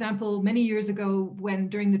 for example, many years ago, when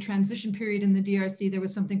during the transition period in the DRC, there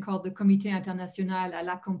was something called the Comité International à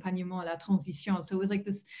l'Accompagnement à la Transition. So it was like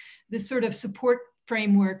this sort of support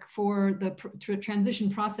framework for the transition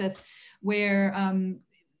process, where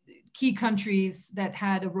key countries that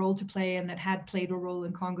had a role to play and that had played a role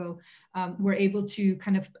in Congo were able to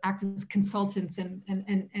kind of act as consultants and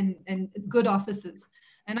good offices.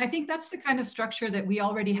 And I think that's the kind of structure that we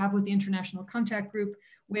already have with the International Contact Group,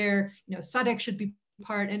 where SADC should be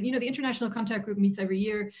part. And the International Contact Group meets every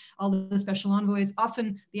year, all the special envoys.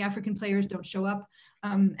 Often the African players don't show up,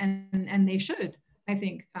 and they should, I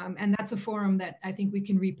think. And that's a forum that I think we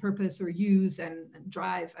can repurpose or use and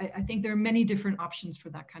drive. I think there are many different options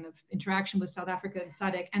for that kind of interaction with South Africa and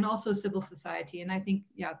SADC, and also civil society. And I think,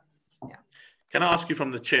 yeah. Can I ask you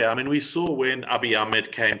from the chair? I mean, we saw when Abiy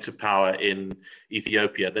Ahmed came to power in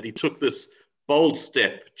Ethiopia that he took this bold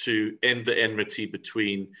step to end the enmity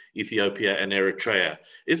between Ethiopia and Eritrea.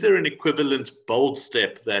 Is there an equivalent bold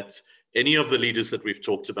step that any of the leaders that we've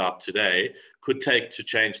talked about today could take to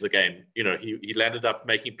change the game? He landed up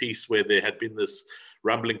making peace where there had been this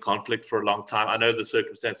rumbling conflict for a long time. I know the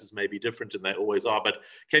circumstances may be different, and they always are, but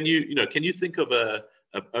can you think of a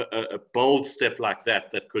bold step like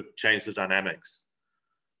that could change the dynamics?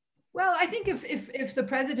 Well, I think if the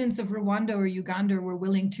presidents of Rwanda or Uganda were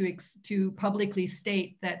willing to publicly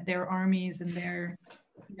state that their armies and their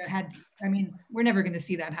we're never going to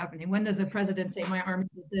see that happening. When does a president say my army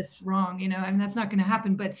did this wrong? That's not going to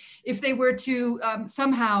happen. But if they were to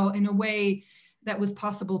somehow, in a way that was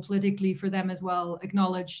possible politically for them as well,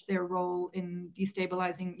 acknowledge their role in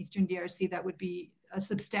destabilizing Eastern DRC, that would be a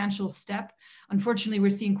substantial step. Unfortunately, we're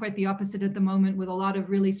seeing quite the opposite at the moment, with a lot of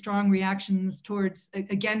really strong reactions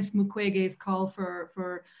against Mukwege's call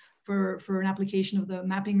for an application of the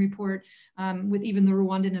mapping report, with even the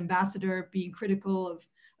Rwandan ambassador being critical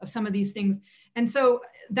of some of these things. And so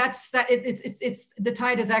it's the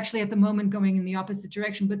tide is actually at the moment going in the opposite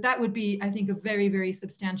direction, but that would be, I think, a very, very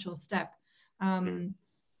substantial step. And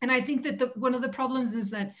I think that one of the problems is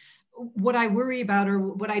that what I worry about, or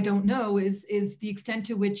what I don't know, is the extent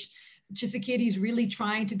to which Tshisekedi is really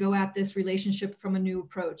trying to go at this relationship from a new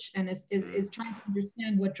approach, and is trying to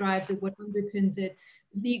understand what drives it, what underpins it,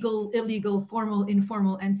 legal, illegal, formal,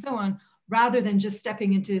 informal, and so on, rather than just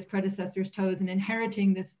stepping into his predecessor's toes and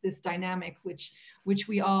inheriting this dynamic, which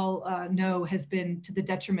we all know has been to the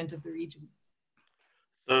detriment of the region.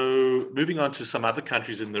 So moving on to some other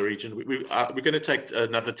countries in the region, we're going to take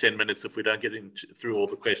another 10 minutes. If we don't get through all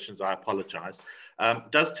the questions, I apologize.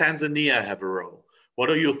 Does Tanzania have a role? What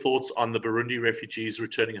are your thoughts on the Burundi refugees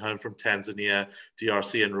returning home from Tanzania,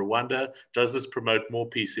 DRC, and Rwanda? Does this promote more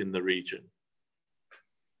peace in the region?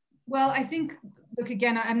 Well, I think, look,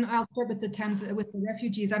 again, I'll start with the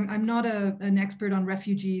refugees. I'm not an expert on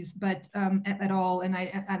refugees, but at all, and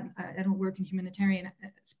I don't work in humanitarian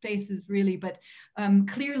spaces really. But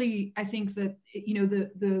clearly, I think that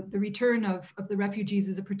the return of the refugees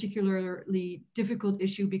is a particularly difficult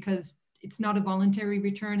issue, because it's not a voluntary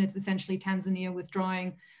return. It's essentially Tanzania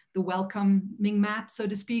withdrawing the welcoming mat, so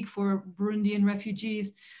to speak, for Burundian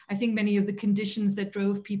refugees. I think many of the conditions that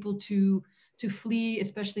drove people to flee,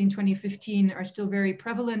 especially in 2015, are still very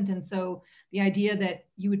prevalent. And so the idea that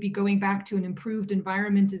you would be going back to an improved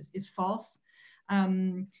environment is false.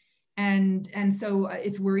 And so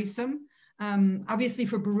it's worrisome. Obviously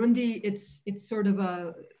for Burundi, it's sort of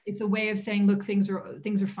a way of saying, look, things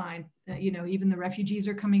are fine. Even the refugees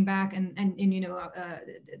are coming back, and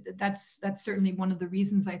that's certainly one of the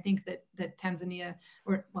reasons I think that Tanzania,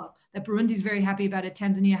 that Burundi is very happy about it.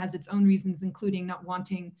 Tanzania has its own reasons, including not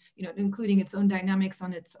wanting, including its own dynamics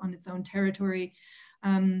on its own territory,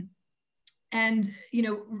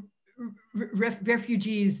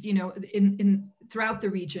 refugees, throughout the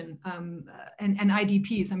region, and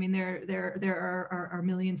IDPs. I mean, there are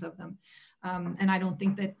millions of them. And I don't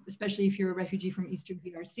think that, especially if you're a refugee from Eastern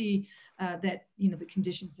DRC, that the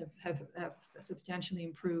conditions have substantially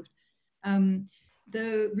improved.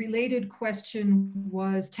 The related question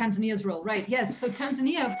was Tanzania's role, right? Yes. So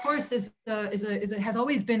Tanzania, of course, has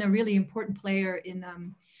always been a really important player in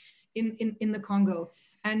the Congo,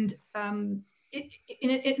 and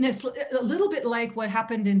it's a little bit like what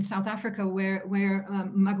happened in South Africa, where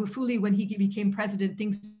Magufuli, when he became president,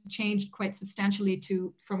 things changed quite substantially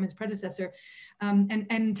from his predecessor, and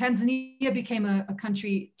Tanzania became a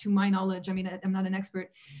country, to my knowledge, I mean, I'm not an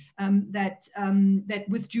expert, that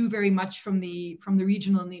withdrew very much from the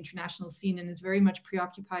regional and the international scene, and is very much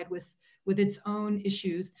preoccupied with its own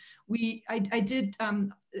issues. I did,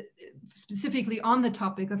 specifically on the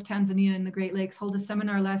topic of Tanzania and the Great Lakes, hold a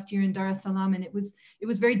seminar last year in Dar es Salaam, and it was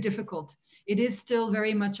very difficult. It is still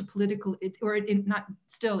very much a political, it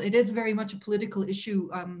is very much a political issue.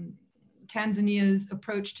 Tanzania's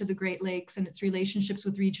approach to the Great Lakes and its relationships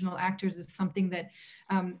with regional actors is something that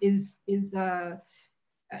it's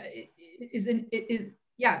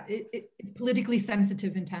politically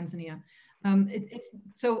sensitive in Tanzania.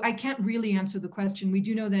 So I can't really answer the question. We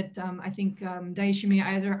do know that I think Ndayishimiye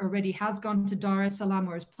either already has gone to Dar es Salaam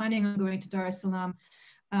or is planning on going to Dar es Salaam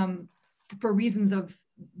for reasons of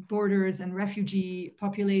borders and refugee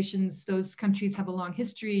populations. Those countries have a long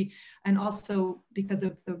history, and also because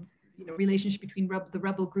of the relationship between the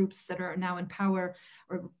rebel groups that are now in power,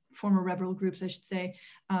 or former rebel groups, I should say,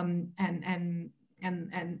 and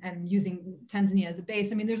using Tanzania as a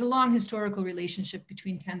base. I mean, there's a long historical relationship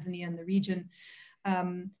between Tanzania and the region.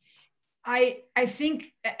 I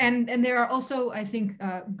think, and there are also, I think,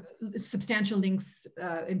 substantial links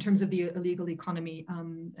in terms of the illegal economy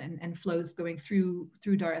and flows going through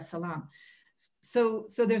Dar es Salaam. So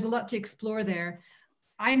there's a lot to explore there.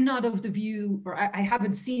 I'm not of the view, or I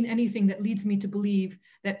haven't seen anything that leads me to believe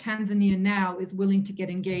that Tanzania now is willing to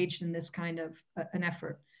get engaged in this kind of an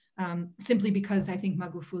effort. Simply because I think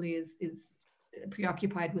Magufuli is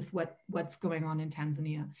preoccupied with what's going on in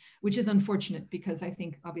Tanzania, which is unfortunate because I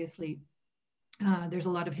think obviously there's a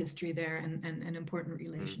lot of history there and important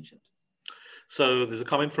relationships. So there's a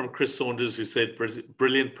comment from Chris Saunders who said,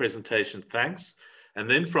 brilliant presentation, thanks. And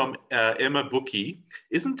then from Emma Bookie,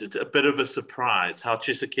 isn't it a bit of a surprise how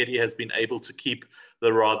Tshisekedi has been able to keep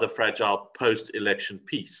the rather fragile post-election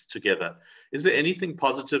peace together? Is there anything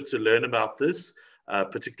positive to learn about this?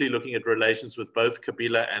 Particularly looking at relations with both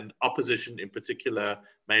Kabila and opposition, in particular,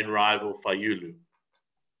 main rival Fayulu?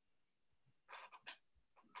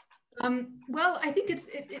 Well, I think it's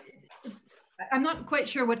I'm not quite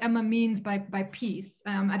sure what Emma means by peace.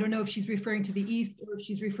 I don't know if she's referring to the East or if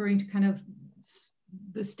she's referring to kind of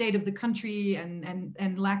the state of the country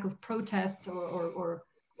and lack of protest or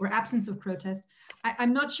absence of protest.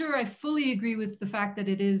 I'm not sure I fully agree with the fact that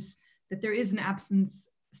there is an absence.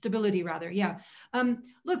 Stability, rather, yeah.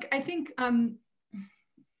 Look, I think I'm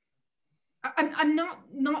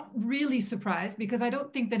not really surprised, because I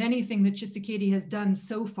don't think that anything that Tshisekedi has done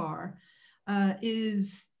so far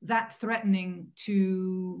is that threatening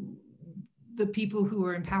to the people who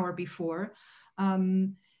were in power before. I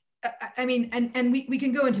mean, and we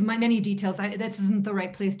can go into many details. This isn't the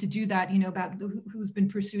right place to do that, about who's been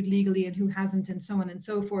pursued legally and who hasn't, and so on and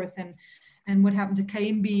so forth, and what happened to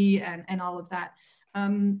Kayembe and all of that.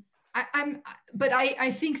 But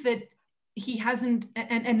I think that he hasn't,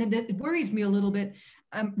 and it worries me a little bit,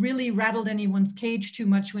 really rattled anyone's cage too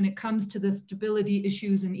much when it comes to the stability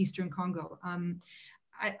issues in Eastern Congo. And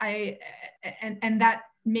that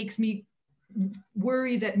makes me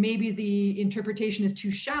worry that maybe the interpretation is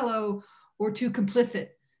too shallow or too complicit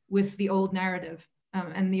with the old narrative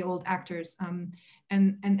and the old actors, and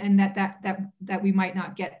that we might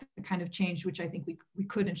not get the kind of change which I think we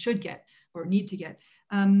could and should get or need to get.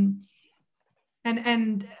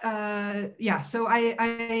 Yeah, so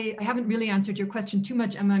I haven't really answered your question too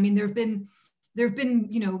much, Emma. I mean, there have been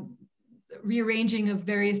rearranging of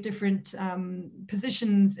various different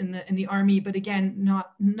positions in the army, but again,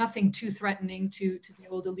 nothing too threatening to the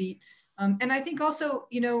old elite. And I think also,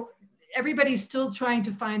 everybody's still trying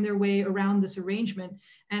to find their way around this arrangement.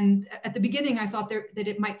 And at the beginning, I thought that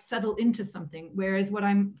it might settle into something, whereas what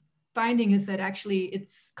I'm finding is that actually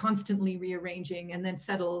it's constantly rearranging and then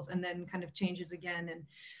settles and then kind of changes again.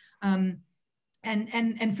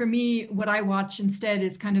 And for me, what I watch instead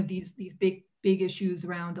is kind of these big issues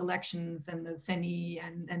around elections and the CENI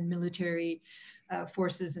and military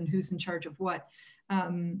forces and who's in charge of what.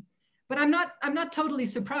 But I'm not totally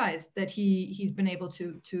surprised that he's been able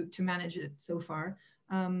to manage it so far,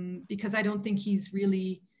 because I don't think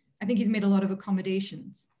I think he's made a lot of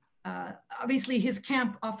accommodations. Obviously, his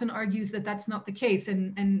camp often argues that that's not the case,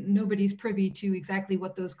 and nobody's privy to exactly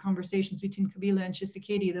what those conversations between Kabila and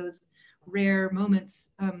Tshisekedi, those rare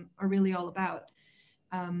moments, are really all about.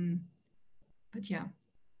 But yeah.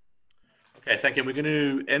 Okay, thank you. We're going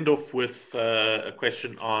to end off with a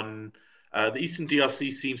question on the Eastern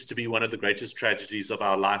DRC seems to be one of the greatest tragedies of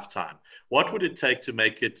our lifetime. What would it take to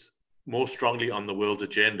make it more strongly on the world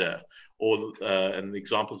agenda? And the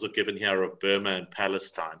examples are given here of Burma and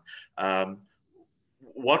Palestine. How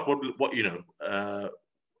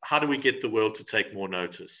do we get the world to take more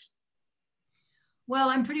notice? Well,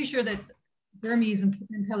 I'm pretty sure that Burmese and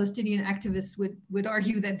Palestinian activists would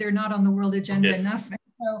argue that they're not on the world agenda enough. And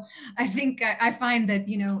so I think I find that,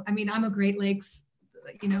 I mean, I'm a Great Lakes,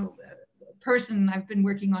 person. I've been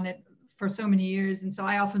working on it for so many years. And so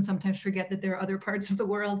I often sometimes forget that there are other parts of the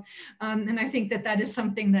world. And I think that is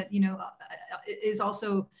something that, is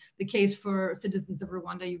also the case for citizens of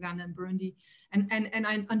Rwanda, Uganda, and Burundi.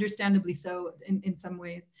 And understandably so in some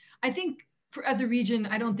ways. I think as a region,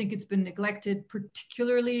 I don't think it's been neglected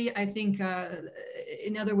particularly. I think,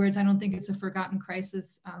 in other words, I don't think it's a forgotten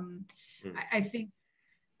crisis. I think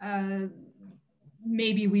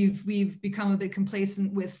maybe we've become a bit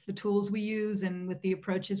complacent with the tools we use and with the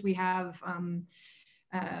approaches we have.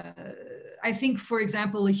 I think, for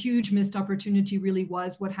example, a huge missed opportunity really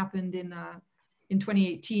was what happened in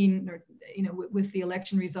 2018, or with the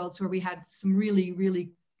election results, where we had some really,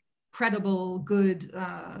 really credible, good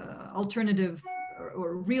alternative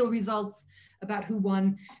or real results about who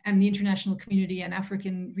won, and the international community and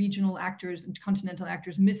African regional actors and continental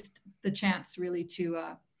actors missed the chance really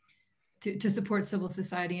to support civil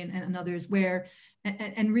society and others,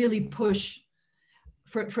 and really push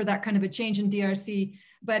for that kind of a change in DRC.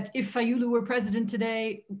 But if Fayulu were president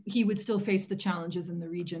today, he would still face the challenges in the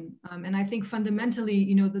region. And I think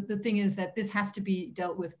fundamentally, the thing is that this has to be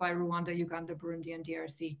dealt with by Rwanda, Uganda, Burundi, and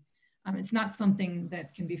DRC. It's not something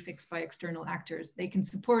that can be fixed by external actors. They can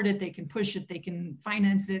support it, they can push it, they can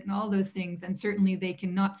finance it, and all those things. And certainly they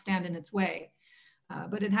cannot stand in its way.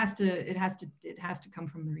 But it has to come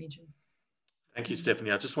from the region. Thank you,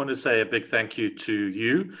 Stephanie. I just want to say a big thank you to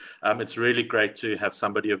you. It's really great to have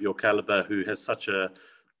somebody of your caliber who has such a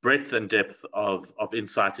breadth and depth of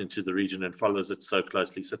insight into the region and follows it so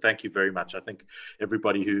closely. So thank you very much. I think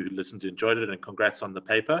everybody who listened enjoyed it, and congrats on the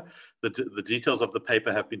paper. The details of the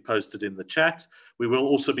paper have been posted in the chat. We will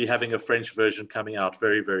also be having a French version coming out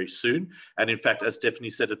very, very soon. And in fact, as Stephanie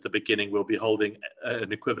said at the beginning, we'll be holding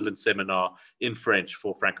an equivalent seminar in French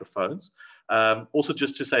for Francophones. Also,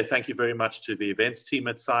 just to say thank you very much to the events team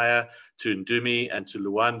at SAIA, to Ndumi and to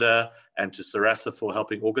Luanda and to Sarasa for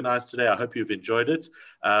helping organize today. I hope you've enjoyed it.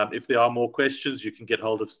 If there are more questions, you can get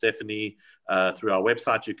hold of Stephanie through our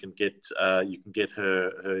website. You can get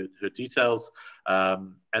her details.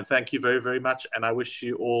 And thank you very, very much. And I wish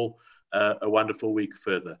you all a wonderful week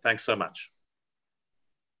further. Thanks so much.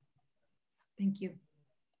 Thank you.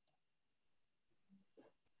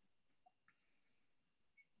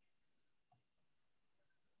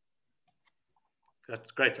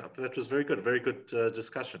 That's great. That was very good. A very good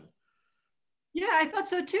discussion. Yeah, I thought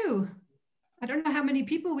so too. I don't know how many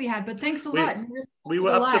people we had, but thanks a lot. We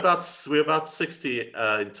were up to about 60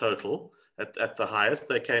 in total at the highest.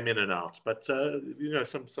 They came in and out, but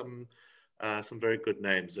some very good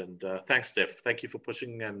names. And thanks, Steph. Thank you for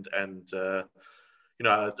pushing and it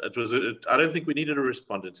was. I don't think we needed a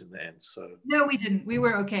respondent in the end. So no, we didn't. We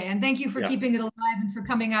were okay. And thank you for keeping it alive and for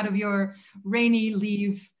coming out of your rainy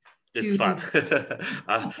leave. It's fun.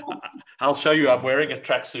 I'll show you. I'm wearing a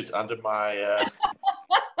tracksuit under my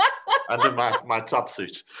my top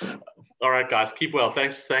suit. All right, guys, keep well.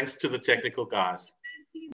 Thanks to the technical guys.